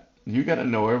that. You got to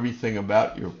know everything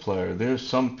about your player. There's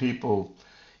some people,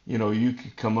 you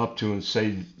could come up to and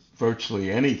say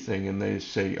virtually anything, and they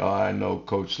say, "Oh, I know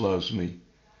Coach loves me,"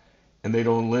 and they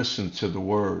don't listen to the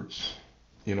words.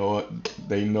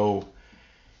 They know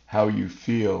how you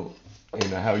feel,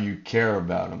 how you care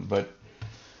about them. But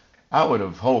I would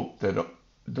have hoped that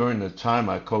during the time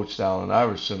I coached Allen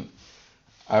Iverson,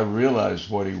 I realized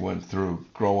what he went through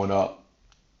growing up,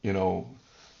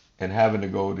 and having to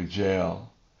go to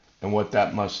jail and what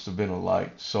that must have been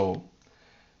like. So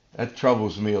that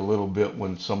troubles me a little bit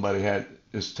when somebody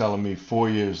is telling me 4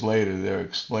 years later they're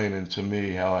explaining to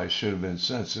me how I should have been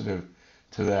sensitive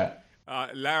to that.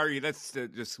 Larry, let's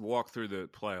just walk through the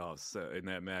playoffs in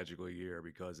that magical year,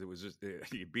 because it was just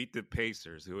you beat the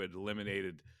Pacers, who had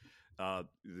eliminated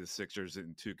the Sixers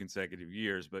in 2 consecutive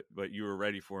years, but you were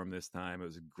ready for them this time. It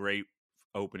was a great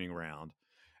opening round.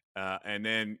 And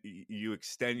then you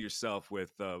extend yourself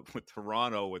with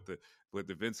Toronto with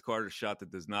the Vince Carter shot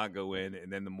that does not go in,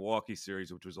 and then the Milwaukee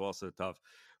series, which was also tough.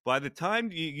 By the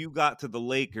time you got to the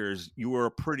Lakers, you were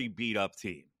a pretty beat up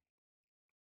team,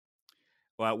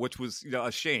 which was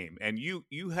a shame. And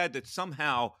you had to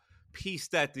somehow piece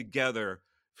that together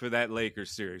for that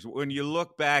Lakers series. When you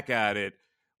look back at it,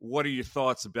 what are your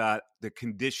thoughts about the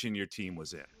condition your team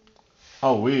was in?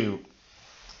 Oh, we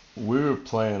were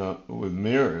playing with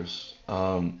mirrors.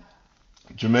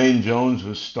 Jermaine Jones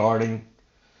was starting.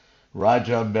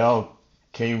 Raja Bell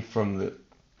came from the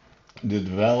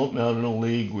developmental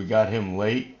league. We got him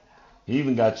late. He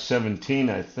even got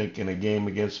 17, I think, in a game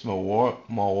against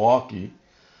Milwaukee.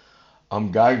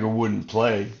 Geiger wouldn't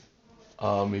play.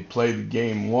 He played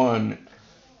game 1.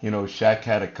 Shaq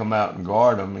had to come out and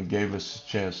guard him and gave us a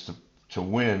chance to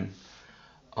win.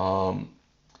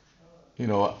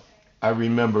 I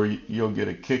remember, you'll get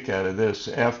a kick out of this.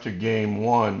 After game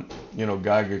 1,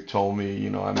 Geiger told me, I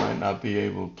might not be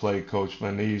able to play, Coach.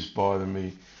 My knees bother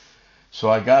me. So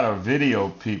I got our video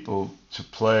people to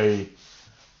play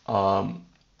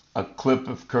a clip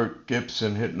of Kirk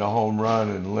Gibson hitting a home run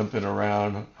and limping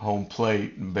around home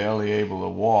plate and barely able to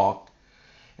walk.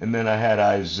 And then I had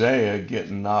Isaiah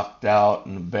getting knocked out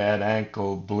and a bad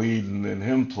ankle, bleeding, and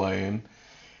him playing.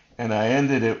 And I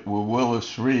ended it with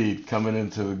Willis Reed coming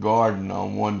into the Garden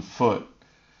on 1 foot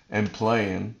and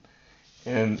playing.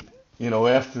 And,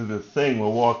 after the thing, we're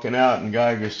walking out, and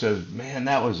Geiger says, "Man,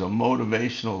 that was a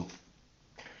motivational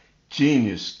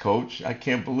genius, Coach. I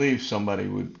can't believe somebody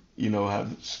would,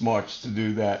 have the smarts to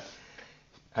do that."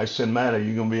 I said, "Matt, are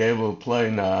you going to be able to play?"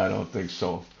 "No, I don't think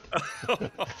so."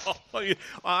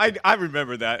 I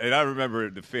remember that, and I remember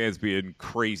the fans being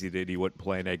crazy that he wasn't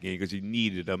playing that game because he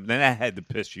needed them. Then that had to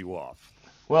piss you off.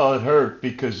 Well, it hurt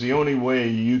because the only way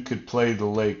you could play the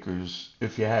Lakers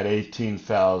if you had 18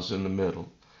 fouls in the middle.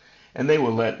 And they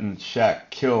were letting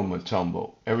Shaq kill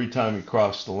Mutombo. Every time he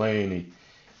crossed the lane,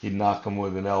 he'd knock him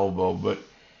with an elbow. But,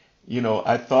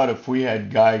 I thought if we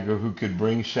had Geiger who could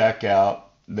bring Shaq out,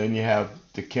 then you have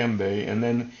Dikembe, and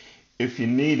then if you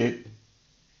need it,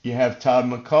 you have Todd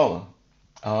McCullough.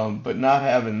 But not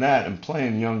having that and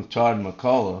playing young Todd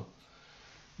McCullough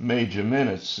major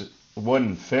minutes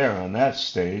wasn't fair on that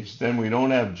stage. Then we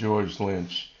don't have George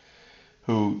Lynch,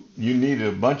 who you needed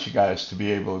a bunch of guys to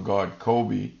be able to guard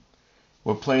Kobe.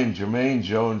 We're playing Jermaine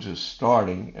Jones as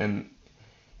starting, and,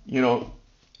 you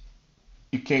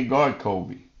can't guard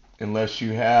Kobe unless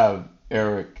you have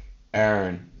Eric,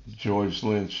 Aaron, George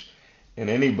Lynch, and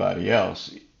anybody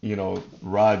else,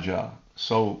 Raja.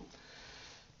 So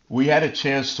we had a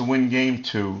chance to win game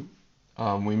 2.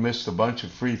 We missed a bunch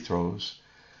of free throws,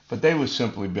 but they were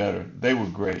simply better. They were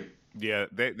great. Yeah,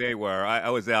 they were. I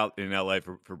was out in L.A.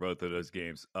 for both of those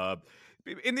games.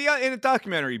 In the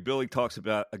documentary, Billy talks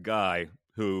about a guy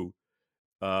who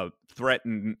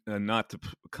threatened not to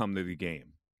come to the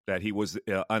game, that he was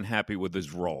unhappy with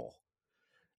his role.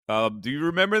 Do you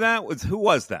remember that? Who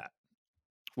was that?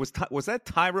 Was that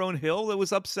Tyrone Hill that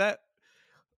was upset?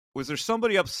 Was there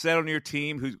somebody upset on your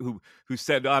team who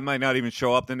said, "I might not even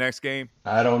show up the next game"?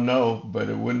 I don't know, but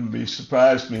it wouldn't be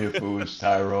surprised me if it was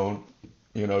Tyrone.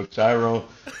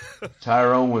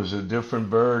 Tyrone was a different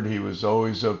bird. He was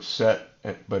always upset,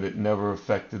 but it never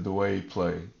affected the way he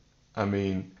played. I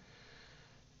mean,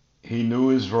 he knew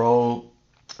his role,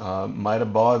 might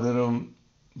have bothered him,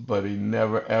 but he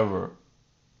never, ever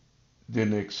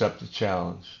didn't accept the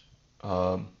challenge.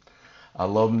 I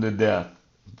love him to death,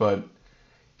 but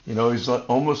he's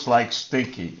almost like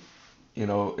Stinky.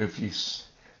 If you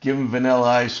give him vanilla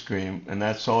ice cream and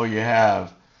that's all you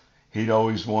have, he'd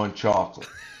always want chocolate.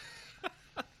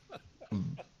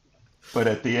 But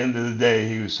at the end of the day,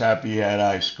 he was happy he had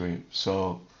ice cream.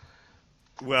 So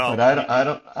Well, But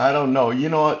I don't know. You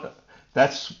know what?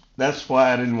 That's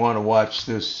why I didn't want to watch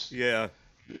yeah.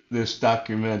 this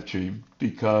documentary,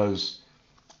 because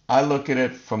I look at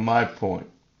it from my point,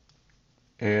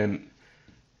 and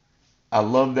I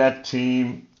love that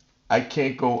team. I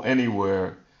can't go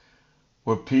anywhere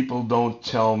where people don't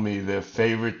tell me their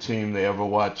favorite team they ever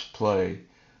watched play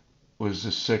was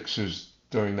the Sixers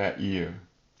during that year.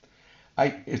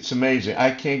 It's amazing.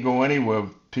 I can't go anywhere.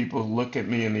 People look at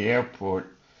me in the airport.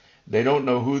 They don't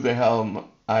know who the hell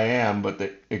I am, but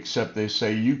except they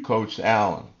say, you coached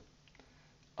Allen.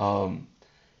 Um,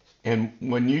 and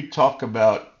when you talk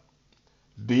about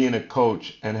being a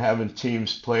coach and having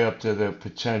teams play up to their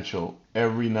potential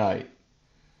every night,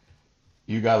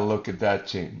 you got to look at that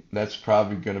team. That's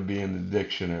probably going to be in the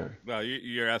dictionary. Well,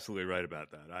 you're absolutely right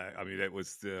about that. I mean, it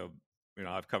was,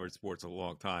 I've covered sports a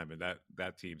long time, and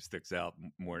that team sticks out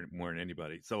more than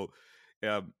anybody. So,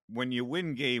 when you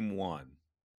win game one,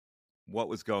 what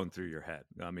was going through your head?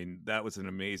 I mean, that was an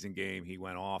amazing game. He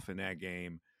went off in that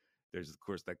game. There's, of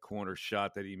course, that corner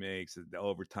shot that he makes, the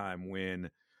overtime win.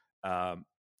 Um,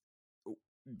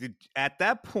 at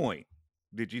that point,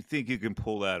 did you think you can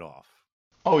pull that off?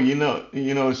 Oh,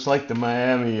 it's like the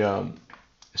Miami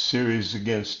series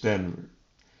against Denver.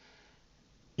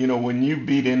 When you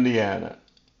beat Indiana,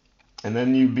 and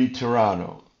then you beat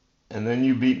Toronto, and then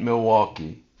you beat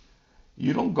Milwaukee,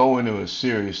 you don't go into a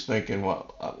series thinking,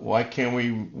 well, why can't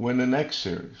we win the next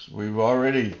series? We've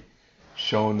already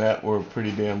shown that we're a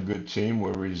pretty damn good team.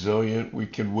 We're resilient. We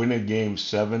can win a game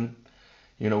seven.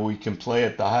 We can play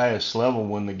at the highest level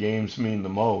when the games mean the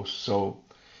most. So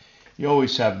you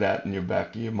always have that in your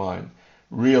back of your mind.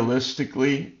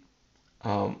 Realistically,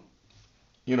 we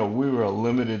were a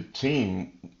limited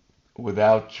team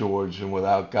without George and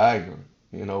without Geiger.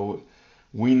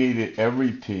 We needed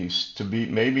every piece to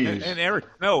beat maybe. And Eric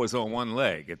Snow was on one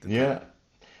leg at the time. Yeah,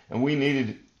 and we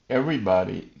needed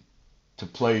everybody to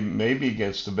play maybe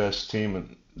against the best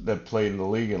team that played in the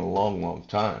league in a long, long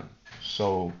time.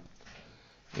 So,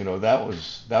 that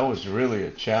was really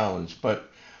a challenge. But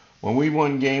when we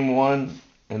won game one,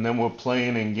 and then we're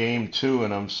playing in game two,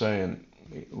 and I'm saying,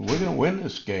 we're going to win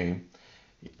this game.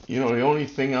 The only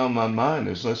thing on my mind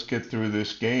is let's get through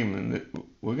this game, and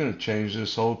we're going to change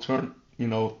this whole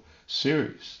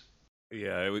series.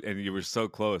 Yeah, and you were so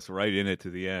close, right in it to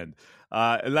the end.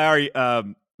 Larry,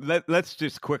 let's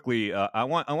just quickly. I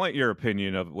want your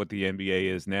opinion of what the NBA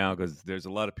is now, because there's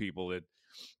a lot of people that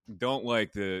don't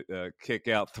like the kick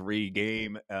out 3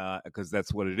 game, because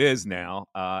that's what it is now.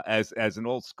 As an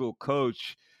old school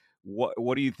coach,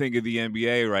 what do you think of the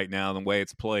NBA right now, and the way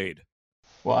it's played?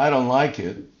 Well, I don't like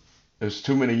it. There's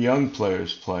too many young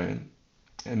players playing,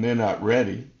 and they're not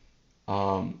ready.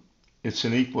 It's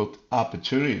an equal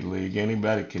opportunity league.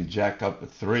 Anybody can jack up a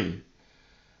 3.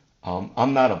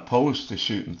 I'm not opposed to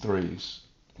shooting 3s.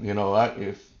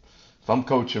 If I'm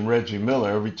coaching Reggie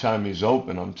Miller, every time he's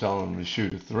open, I'm telling him to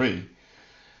shoot a 3.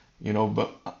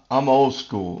 But I'm old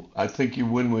school. I think you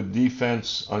win with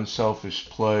defense, unselfish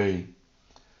play,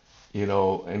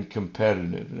 and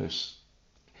competitiveness.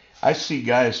 I see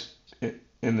guys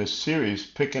in the series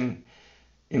picking,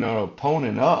 an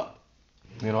opponent up.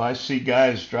 I see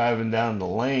guys driving down the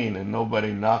lane and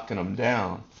nobody knocking them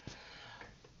down.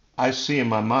 I see in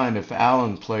my mind, if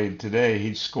Allen played today,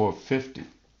 he'd score 50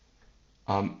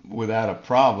 without a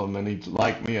problem, and he'd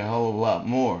like me a hell of a lot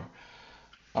more.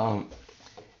 I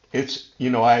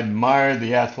admire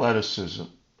the athleticism.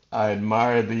 I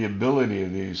admire the ability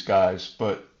of these guys,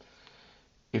 but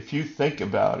if you think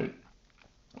about it,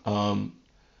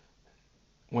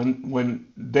 when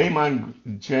Draymond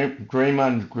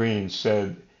Green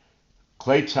said,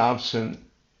 Klay Thompson,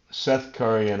 Seth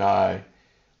Curry, and I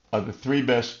are the 3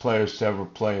 best players to ever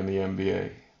play in the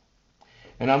NBA.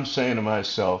 And I'm saying to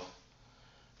myself,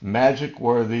 Magic,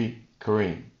 Worthy,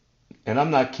 Kareem. And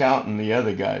I'm not counting the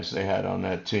other guys they had on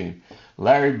that team.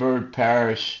 Larry Bird,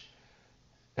 Parrish,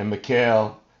 and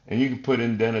McHale, and you can put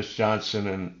in Dennis Johnson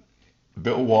and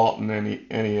Bill Walton,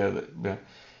 any other.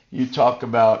 You talk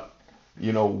about,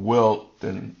 Wilt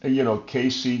and,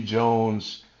 Casey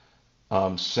Jones,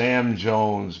 Sam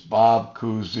Jones, Bob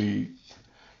Cousy,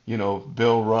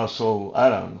 Bill Russell. I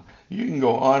don't know. You can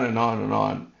go on and on and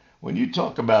on. When you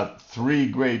talk about 3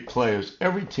 great players,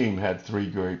 every team had 3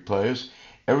 great players.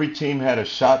 Every team had a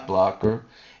shot blocker.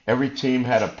 Every team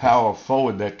had a power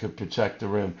forward that could protect the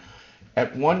rim.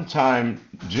 At one time,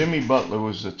 Jimmy Butler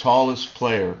was the tallest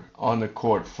player on the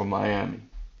court for Miami.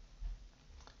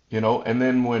 And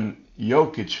then when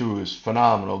Jokic, who is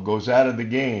phenomenal, goes out of the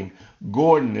game,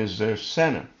 Gordon is their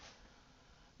center.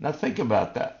 Now think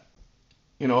about that.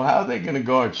 How are they going to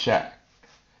guard Shaq?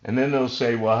 And then they'll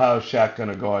say, well, how is Shaq going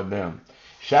to guard them?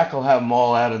 Shaq will have them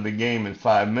all out of the game in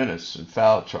 5 minutes in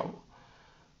foul trouble.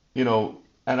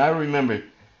 And I remember,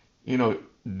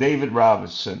 David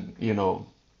Robinson,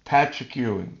 Patrick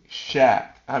Ewing, Shaq.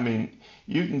 I mean,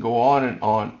 you can go on and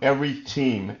on. Every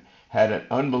team had an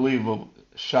unbelievable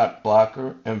shot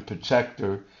blocker and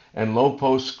protector and low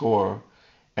post scorer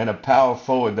and a power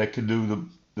forward that could do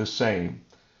the same.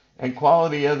 And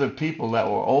quality other people that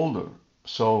were older.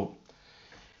 So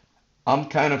I'm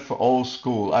kind of for old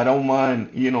school. I don't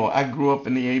mind, I grew up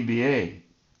in the ABA.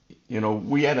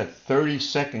 We had a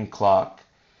 30-second clock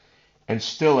and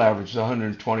still averaged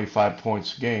 125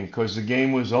 points a game because the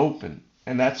game was open.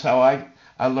 And that's how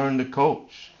I learned to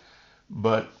coach.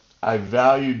 But I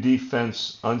value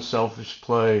defense, unselfish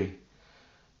play,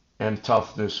 and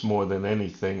toughness more than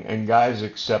anything, and guys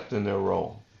accepting their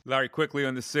role. Larry, quickly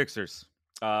on the Sixers.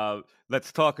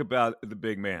 Let's talk about the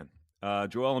big man,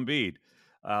 Joel Embiid.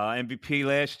 MVP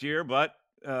last year, but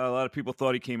a lot of people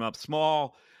thought he came up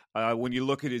small. When you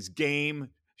look at his game,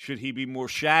 should he be more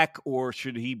Shaq or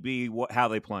should he be how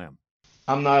they play him?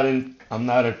 I'm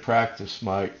not at practice,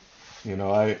 Mike.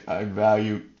 I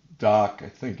value Doc. I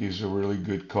think he's a really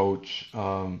good coach.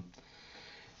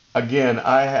 Again,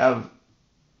 I have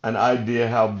an idea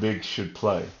how big should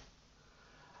play.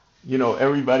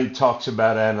 Everybody talks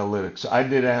about analytics. I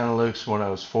did analytics when I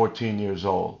was 14 years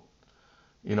old.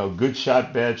 Good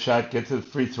shot, bad shot, get to the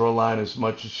free throw line as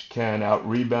much as you can, out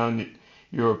rebound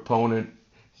your opponent,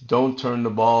 don't turn the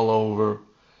ball over,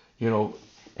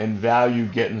 and value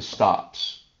getting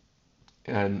stops.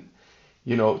 And,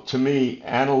 to me,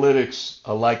 analytics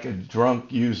are like a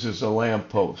drunk uses a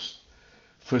lamppost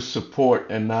for support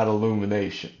and not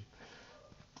illumination.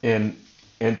 And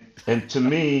to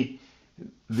me,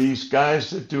 these guys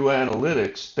that do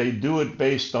analytics, they do it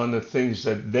based on the things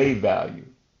that they value.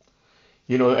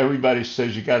 Everybody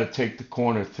says you got to take the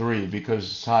corner three because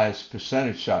it's the highest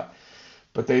percentage shot.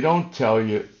 But they don't tell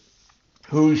you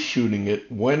who's shooting it,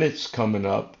 when it's coming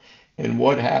up, and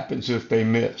what happens if they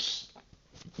miss.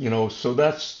 So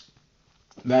that's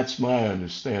my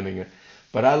understanding.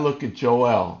 But I look at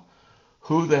Joel.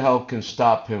 Who the hell can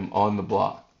stop him on the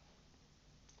block?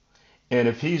 And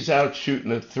if he's out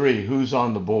shooting a three, who's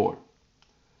on the board?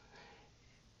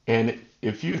 And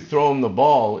if you throw him the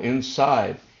ball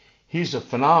inside, he's a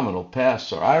phenomenal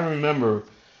passer. I remember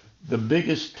the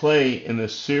biggest play in the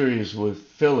series with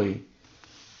Philly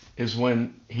is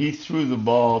when he threw the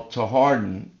ball to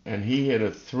Harden and he hit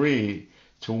a three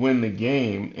to win the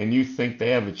game, and you think they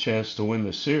have a chance to win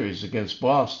the series against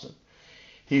Boston.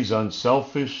 He's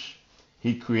unselfish.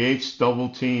 He creates double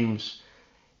teams,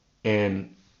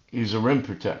 and he's a rim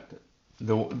protector.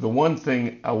 The one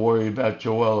thing I worry about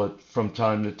Joel from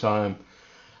time to time,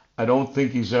 I don't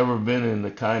think he's ever been in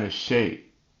the kind of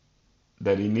shape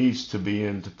that he needs to be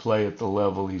in to play at the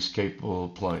level he's capable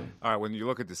of playing. All right, when you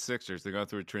look at the Sixers, they're going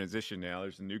through a transition now.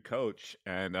 There's a new coach,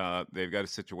 and they've got a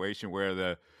situation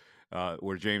where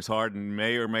where James Harden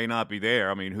may or may not be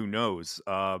there. I mean, who knows?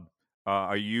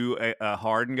 Are you a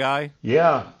Harden guy?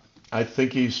 Yeah, I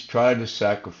think he's tried to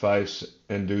sacrifice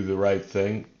and do the right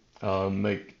thing,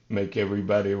 make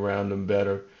everybody around him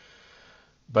better.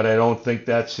 But I don't think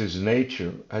that's his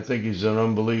nature. I think he's an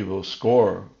unbelievable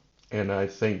scorer, and I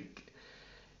think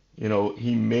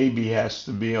he maybe has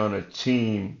to be on a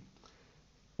team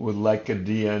with like a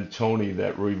D'Antoni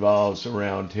that revolves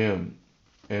around him.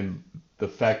 And the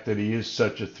fact that he is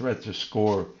such a threat to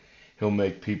score, he'll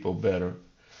make people better.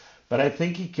 But I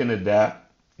think he can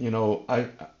adapt.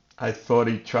 I thought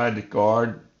he tried to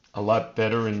guard a lot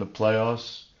better in the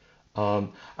playoffs.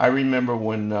 I remember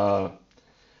when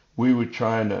we were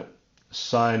trying to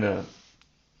sign a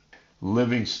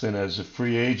Livingston as a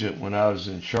free agent when I was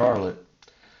in Charlotte.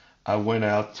 I went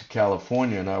out to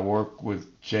California and I worked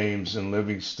with James and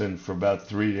Livingston for about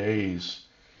 3 days,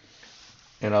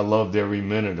 and I loved every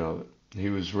minute of it. He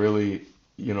was really,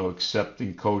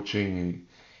 accepting coaching.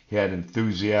 He had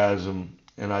enthusiasm,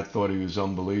 and I thought he was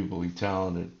unbelievably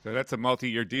talented. So that's a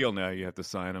multi-year deal now. You have to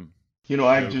sign him.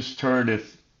 I just heard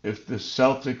if the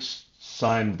Celtics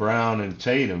sign Brown and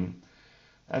Tatum,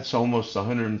 that's almost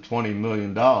 $120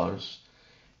 million,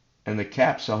 and the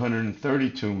cap's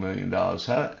 $132 million.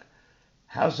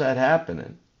 How's that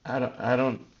happening? I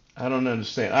don't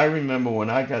understand. I remember when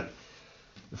I got,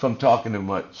 if I'm talking too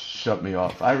much, shut me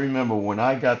off. I remember when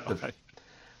I got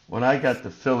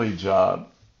the Philly job,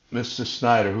 Mr.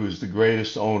 Snyder, who is the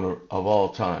greatest owner of all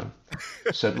time,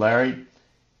 said, Larry,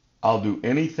 I'll do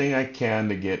anything I can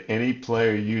to get any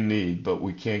player you need, but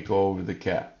we can't go over the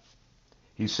cap.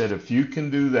 He said, if you can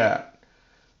do that,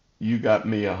 you got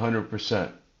me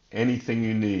 100%. Anything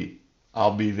you need,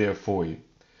 I'll be there for you.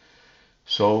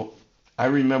 So I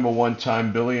remember one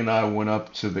time Billy and I went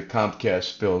up to the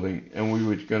Comcast building and we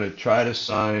were going to try to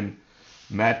sign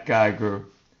Matt Geiger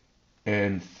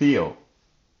and Theo.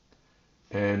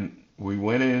 And we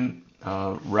went in,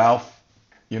 Ralph,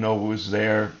 was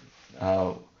there,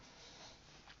 uh,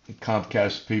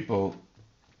 Comcast people,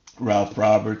 Ralph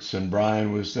Roberts and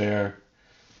Brian was there,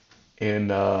 and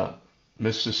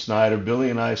Mr. Snyder. Billy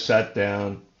and I sat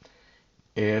down,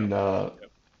 and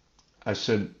I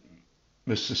said,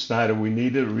 Mr. Snyder, we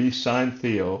need to re-sign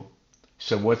Theo. He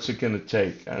said, what's it going to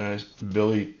take? And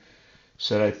Billy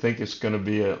said, I think it's going to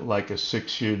be like a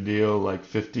 6-year deal, like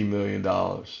 $50 million.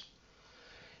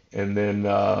 And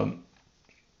then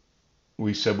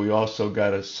we said we also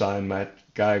got to sign Matt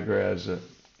Geiger as a,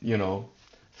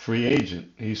 free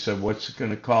agent. He said, what's it going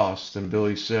to cost? And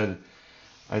Billy said,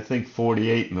 I think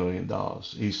 $48 million.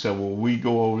 He said, well, we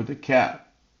go over the cap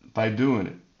by doing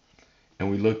it. And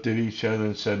we looked at each other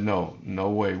and said, no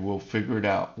way. We'll figure it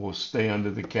out. We'll stay under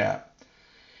the cap.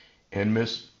 And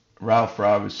Ralph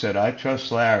Roberts said, I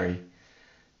trust Larry.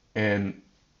 And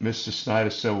Mr.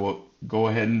 Snyder said, well, go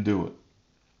ahead and do it.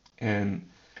 And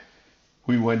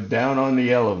we went down on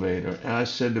the elevator. And I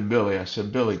said to Billy,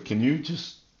 Billy, can you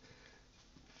just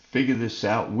figure this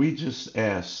out? We just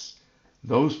asked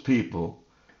those people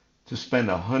to spend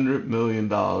 $100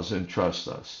 million and trust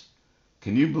us.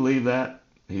 Can you believe that?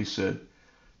 He said,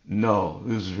 no,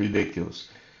 this is ridiculous.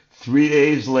 3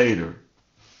 days later,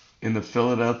 in the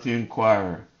Philadelphia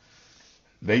Inquirer,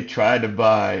 they tried to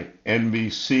buy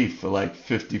NBC for like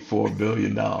 $54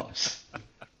 billion.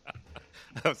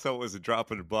 So it was a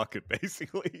drop in the bucket,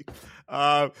 basically.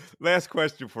 Last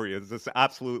question for you. This is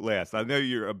absolute last. I know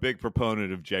you're a big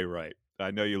proponent of Jay Wright.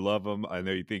 I know you love him. I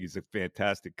know you think he's a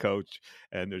fantastic coach.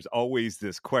 And there's always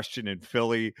this question in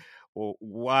Philly. Well,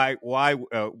 why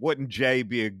wouldn't Jay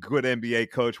be a good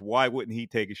NBA coach? Why wouldn't he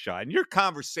take a shot? In your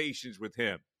conversations with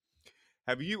him,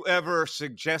 have you ever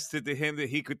suggested to him that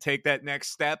he could take that next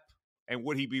step? And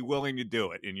would he be willing to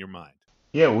do it in your mind?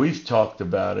 Yeah, we've talked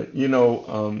about it.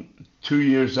 2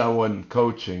 years I wasn't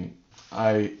coaching.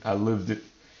 I lived it,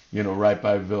 right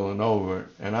by Villanova.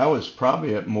 And I was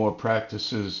probably at more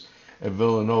practices at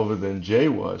Villanova than Jay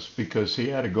was because he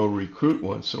had to go recruit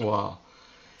once in a while.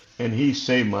 And he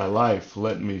saved my life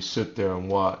letting me sit there and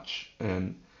watch.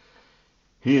 And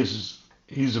he's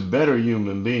a better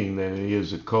human being than he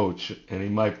is a coach. And he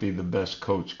might be the best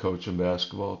coaching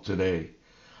basketball today.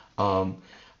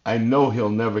 I know he'll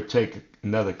never take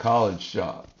another college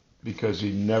job because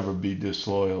he'd never be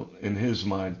disloyal in his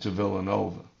mind to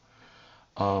Villanova.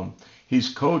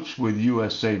 He's coached with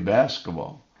USA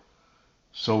Basketball,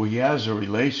 so he has a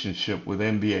relationship with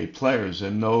NBA players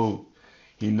and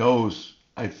he knows,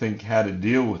 I think, how to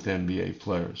deal with NBA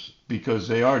players because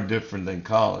they are different than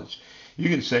college. You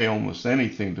can say almost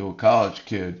anything to a college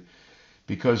kid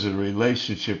because of the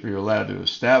relationship you're allowed to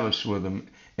establish with him,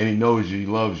 and he knows he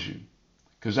loves you.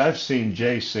 Because I've seen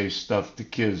Jay say stuff to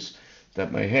kids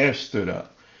that my hair stood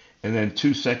up. And then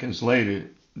 2 seconds later,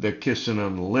 they're kissing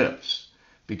on the lips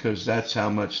because that's how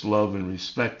much love and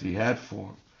respect he had for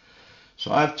him.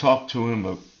 So I've talked to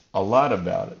him a lot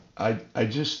about it. I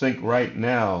just think right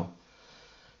now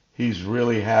he's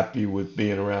really happy with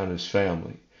being around his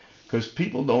family. Because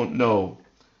people don't know,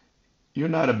 you're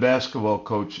not a basketball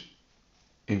coach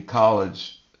in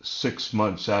college 6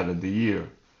 months out of the year.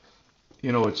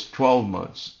 It's 12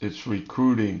 months. It's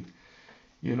recruiting.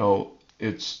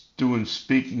 It's doing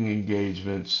speaking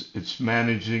engagements. It's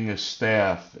managing a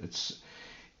staff.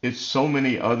 It's so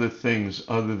many other things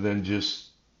other than just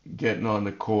getting on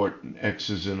the court and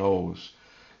X's and O's.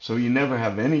 So you never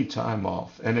have any time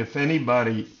off. And if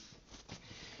anybody,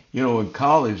 in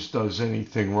college does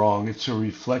anything wrong, it's a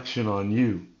reflection on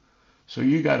you. So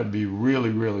you got to be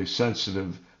really, really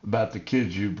sensitive about the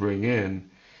kids you bring in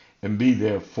and be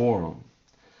there for them.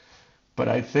 But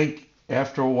I think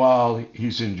after a while,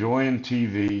 he's enjoying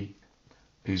TV.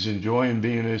 He's enjoying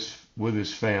being with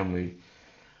his family.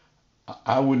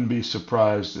 I wouldn't be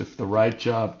surprised if the right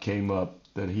job came up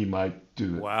that he might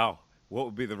do it. Wow. What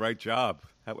would be the right job?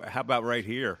 How about right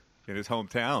here in his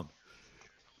hometown?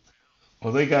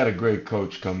 Well, they got a great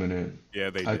coach coming in. Yeah,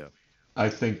 they do. I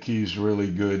think he's really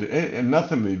good. And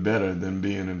nothing would be better than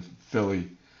being in Philly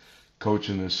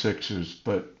coaching the Sixers.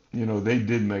 But they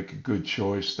did make a good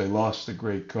choice. They lost a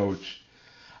great coach.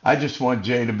 I just want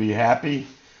Jay to be happy,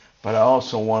 but I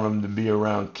also want him to be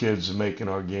around kids and making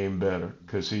our game better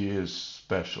because he is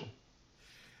special.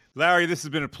 Larry, this has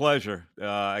been a pleasure.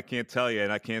 I can't tell you,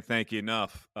 and I can't thank you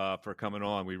enough for coming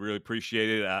on. We really appreciate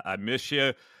it. I miss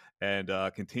you, and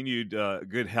continued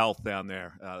good health down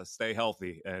there. Stay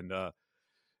healthy, and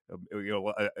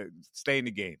stay in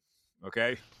the game.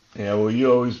 Okay. Yeah, well,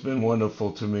 you've always been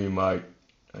wonderful to me, Mike.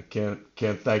 I can't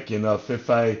thank you enough. If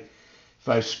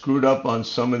I screwed up on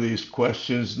some of these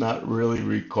questions, not really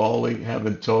recalling,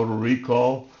 having total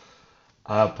recall,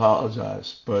 I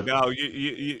apologize. But No,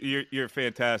 you're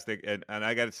fantastic, and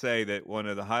I got to say that one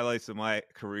of the highlights of my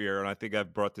career, and I think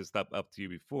I've brought this up to you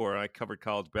before. I covered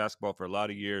college basketball for a lot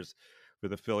of years for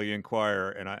the Philly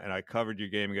Inquirer, and I covered your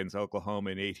game against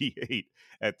Oklahoma in '88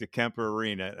 at the Kemper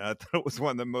Arena. And I thought it was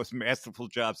one of the most masterful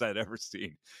jobs I'd ever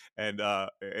seen, and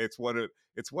it's one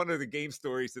of the game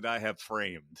stories that I have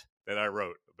framed that I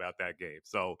wrote about that game.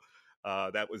 So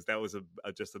that was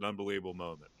just an unbelievable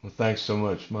moment. well, thanks so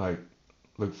much, Mike.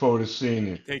 Look forward to seeing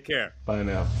you. Take care. Bye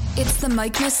now. It's the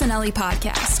Mike Missanelli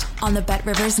Podcast on the Bet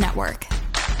Rivers Network.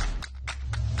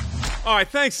 All right,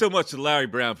 thanks so much to Larry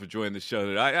Brown for joining the show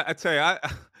today. I tell you,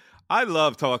 I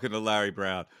love talking to Larry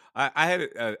Brown. I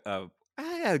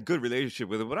had a good relationship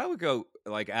with him, but I would go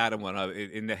like at him when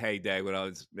in the heyday when I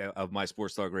was of my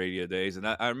Sports Talk Radio days. And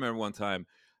I remember one time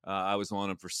I was on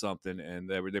him for something, and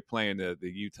they're playing the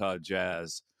Utah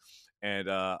Jazz.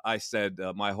 And I said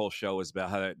my whole show was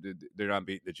about how they're not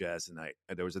beating the Jazz tonight.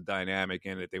 And there was a dynamic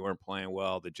in it. They weren't playing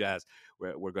well. The Jazz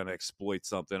were going to exploit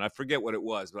something. I forget what it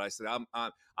was, but I said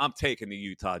I'm taking the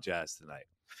Utah Jazz tonight.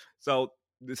 So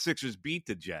the Sixers beat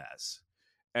the Jazz,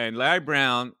 and Larry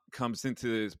Brown comes into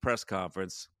his press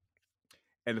conference,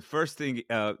 and the first thing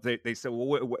they said,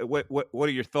 "Well, what are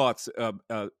your thoughts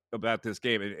about this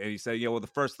game?" And he said, "Yeah, well, the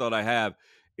first thought I have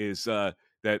is."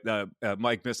 That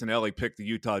Mike Missanelli picked the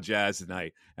Utah Jazz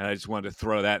tonight, and I just wanted to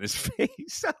throw that in his face.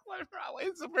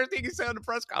 It's the first thing he said on the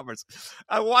press conference.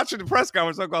 I'm watching the press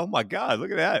conference. I go, "Oh my God,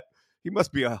 look at that! He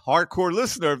must be a hardcore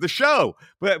listener of the show."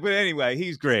 But anyway,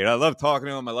 he's great. I love talking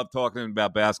to him. I love talking to him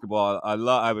about basketball.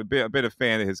 I've been a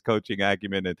fan of his coaching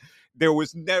acumen, and there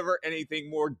was never anything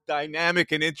more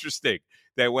dynamic and interesting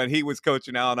than when he was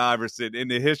coaching Allen Iverson in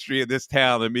the history of this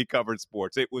town and me covering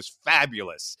sports. It was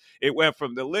fabulous. It went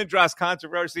from the Lindros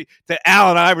controversy to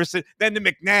Allen Iverson, then to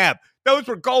McNabb. Those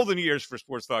were golden years for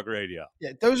Sports Talk Radio.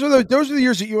 Yeah, those are the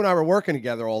years that you and I were working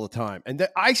together all the time. And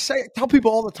tell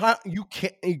people all the time, you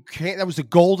can't. That was the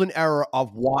golden era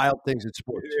of wild things in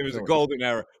sports. It was a golden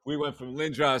era. We went from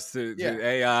Lindros to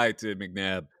AI to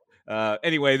McNabb.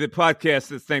 Anyway, the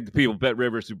podcast, let's thank the people, Bet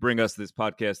Rivers, who bring us this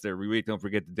podcast every week. Don't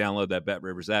forget to download that Bet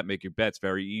Rivers app. Make your bets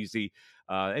very easy.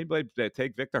 Anybody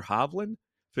take Victor Hovland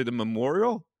for the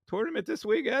Memorial Tournament this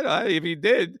weekend? If you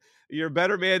did, you're a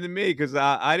better man than me because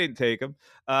I didn't take him.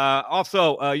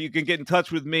 Also, you can get in touch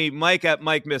with me, Mike at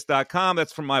MikeMiss.com.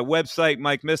 That's from my website,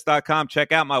 MikeMiss.com.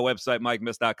 Check out my website,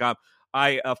 MikeMiss.com.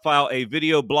 I file a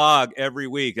video blog every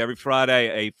week, every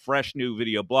Friday, a fresh new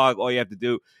video blog. All you have to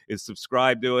do is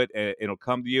subscribe to it, and it'll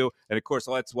come to you. And, of course,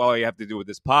 that's all you have to do with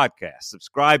this podcast.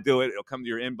 Subscribe to it. It'll come to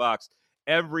your inbox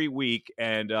every week,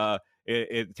 and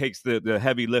it takes the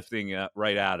heavy lifting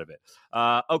right out of it.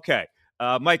 Okay.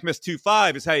 Mike Miss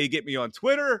 25 is how you get me on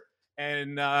Twitter.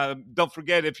 And don't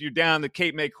forget, if you're down in the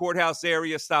Cape May Courthouse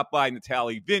area, stop by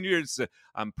Natali Vineyards.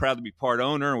 I'm proud to be part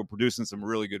owner, and we're producing some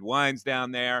really good wines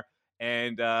down there.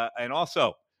 And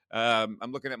also, I'm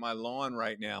looking at my lawn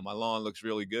right now. My lawn looks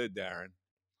really good, Darren.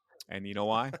 And you know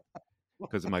why?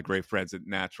 Because of my great friends at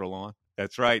Natural Lawn.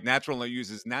 That's right. Natural Lawn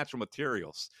uses natural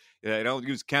materials. They don't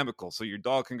use chemicals. So your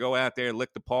dog can go out there and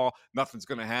lick the paw. Nothing's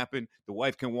going to happen. The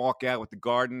wife can walk out with the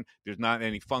garden. There's not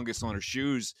any fungus on her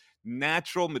shoes.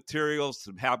 Natural materials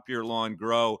to help your lawn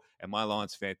grow. And my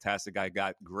lawn's fantastic. I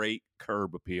got great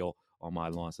curb appeal on my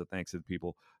lawn. So thanks to the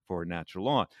people for Natural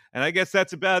Lawn. And I guess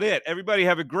that's about it. Everybody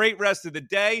have a great rest of the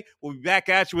day. We'll be back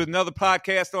at you with another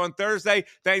podcast on Thursday.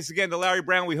 Thanks again to Larry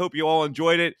Brown. We hope you all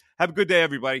enjoyed it. Have a good day,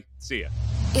 everybody. See ya.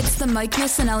 It's the Mike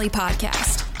Missanelli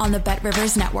Podcast on the Bet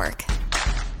Rivers Network.